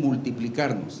de ahí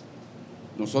multiplicarnos.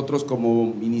 Nosotros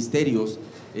como ministerios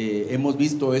hemos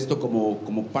visto esto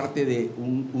como parte de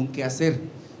un quehacer,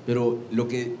 pero lo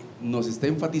que nos está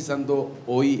enfatizando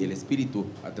hoy el Espíritu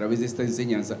a través de esta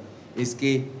enseñanza es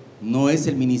que no es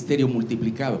el ministerio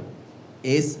multiplicado,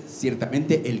 es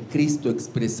ciertamente el Cristo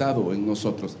expresado en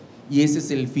nosotros, y ese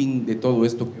es el fin de todo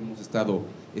esto que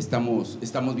estamos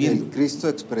viendo. El Cristo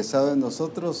expresado en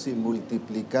nosotros y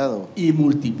multiplicado.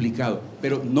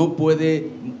 Pero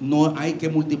no hay que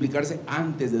multiplicarse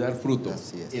antes de dar fruto.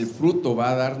 Así es. El fruto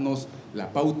va a darnos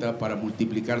la pauta para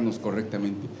multiplicarnos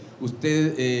correctamente.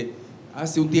 Usted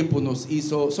hace un tiempo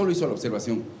solo hizo la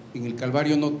observación. En el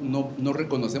Calvario no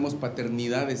reconocemos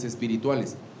paternidades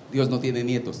espirituales. Dios no tiene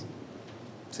nietos.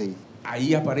 Sí.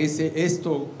 Ahí aparece,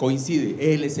 esto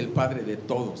coincide, Él es el Padre de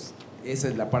todos. Esa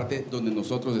es la parte donde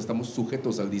nosotros estamos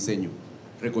sujetos al diseño.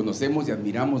 Reconocemos y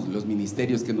admiramos los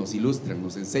ministerios que nos ilustran,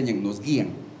 nos enseñan, nos guían,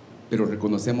 pero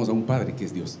reconocemos a un Padre que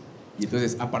es Dios. Y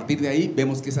entonces a partir de ahí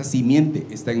vemos que esa simiente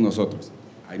está en nosotros.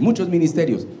 Hay muchos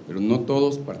ministerios, pero no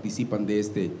todos participan de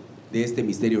este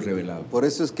misterio revelado. Por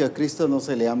eso es que a Cristo no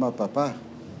se le llama papá,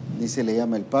 ni se le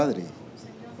llama el Padre.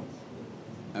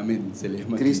 Amén. Se le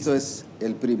llama Cristo es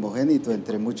el primogénito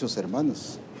entre muchos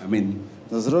hermanos. Amén.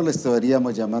 Nosotros le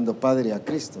estaríamos llamando Padre a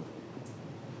Cristo.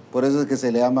 Por eso es que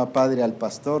se le llama Padre al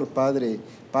pastor, Padre,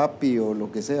 papi o lo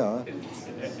que sea.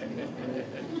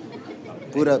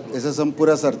 Esas son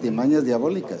puras artimañas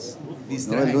diabólicas.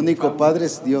 ¿No? El único Padre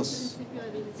es Dios.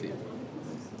 Sí.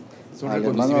 Son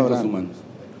reconocimientos humanos.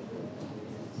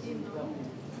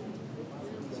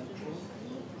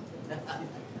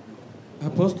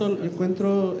 Apóstol, yo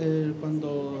encuentro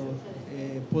cuando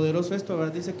poderoso esto,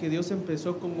 ¿verdad? Dice que Dios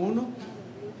empezó con uno,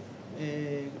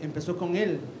 empezó con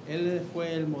él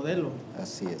fue el modelo.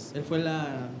 Así es. Él fue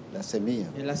la semilla.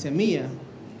 La semilla.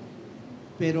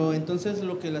 Pero entonces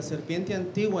lo que la serpiente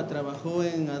antigua trabajó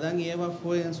en Adán y Eva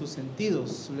fue en sus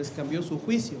sentidos, les cambió su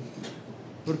juicio.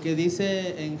 Porque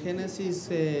dice en Génesis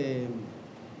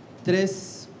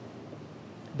 3,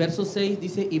 verso 6,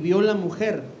 dice, y vio la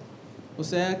mujer. O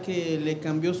sea que le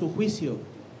cambió su juicio.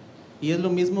 Y es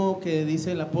lo mismo que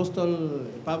dice el apóstol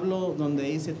Pablo, donde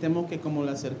dice, temo que como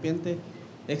la serpiente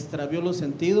extravió los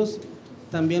sentidos,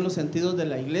 también los sentidos de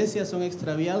la iglesia son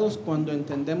extraviados cuando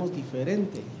entendemos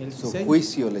diferente. Su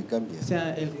juicio le cambia. O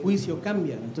sea, el juicio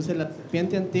cambia. Entonces la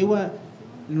serpiente antigua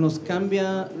nos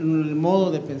cambia el modo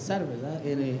de pensar, ¿verdad?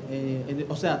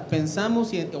 O sea,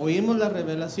 pensamos y oímos la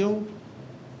revelación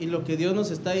y lo que Dios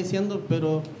nos está diciendo,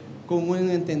 pero con un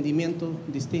entendimiento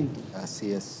distinto.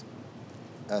 Así es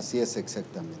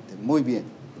exactamente. Muy bien,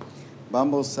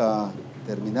 vamos a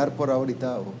terminar por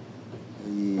ahorita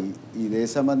y de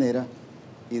esa manera,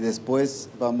 y después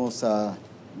vamos a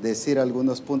decir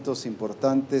algunos puntos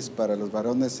importantes para los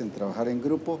varones en trabajar en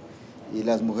grupo, y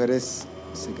las mujeres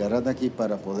se quedarán aquí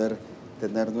para poder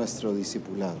tener nuestro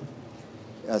discipulado.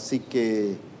 Así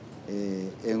que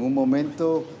en un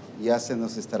momento ya se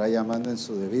nos estará llamando en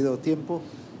su debido tiempo,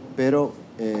 pero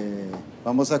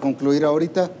vamos a concluir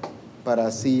ahorita para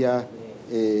así ya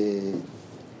que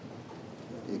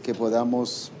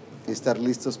podamos estar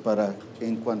listos para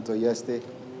en cuanto ya esté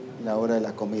la hora de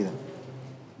la comida.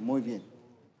 Muy bien.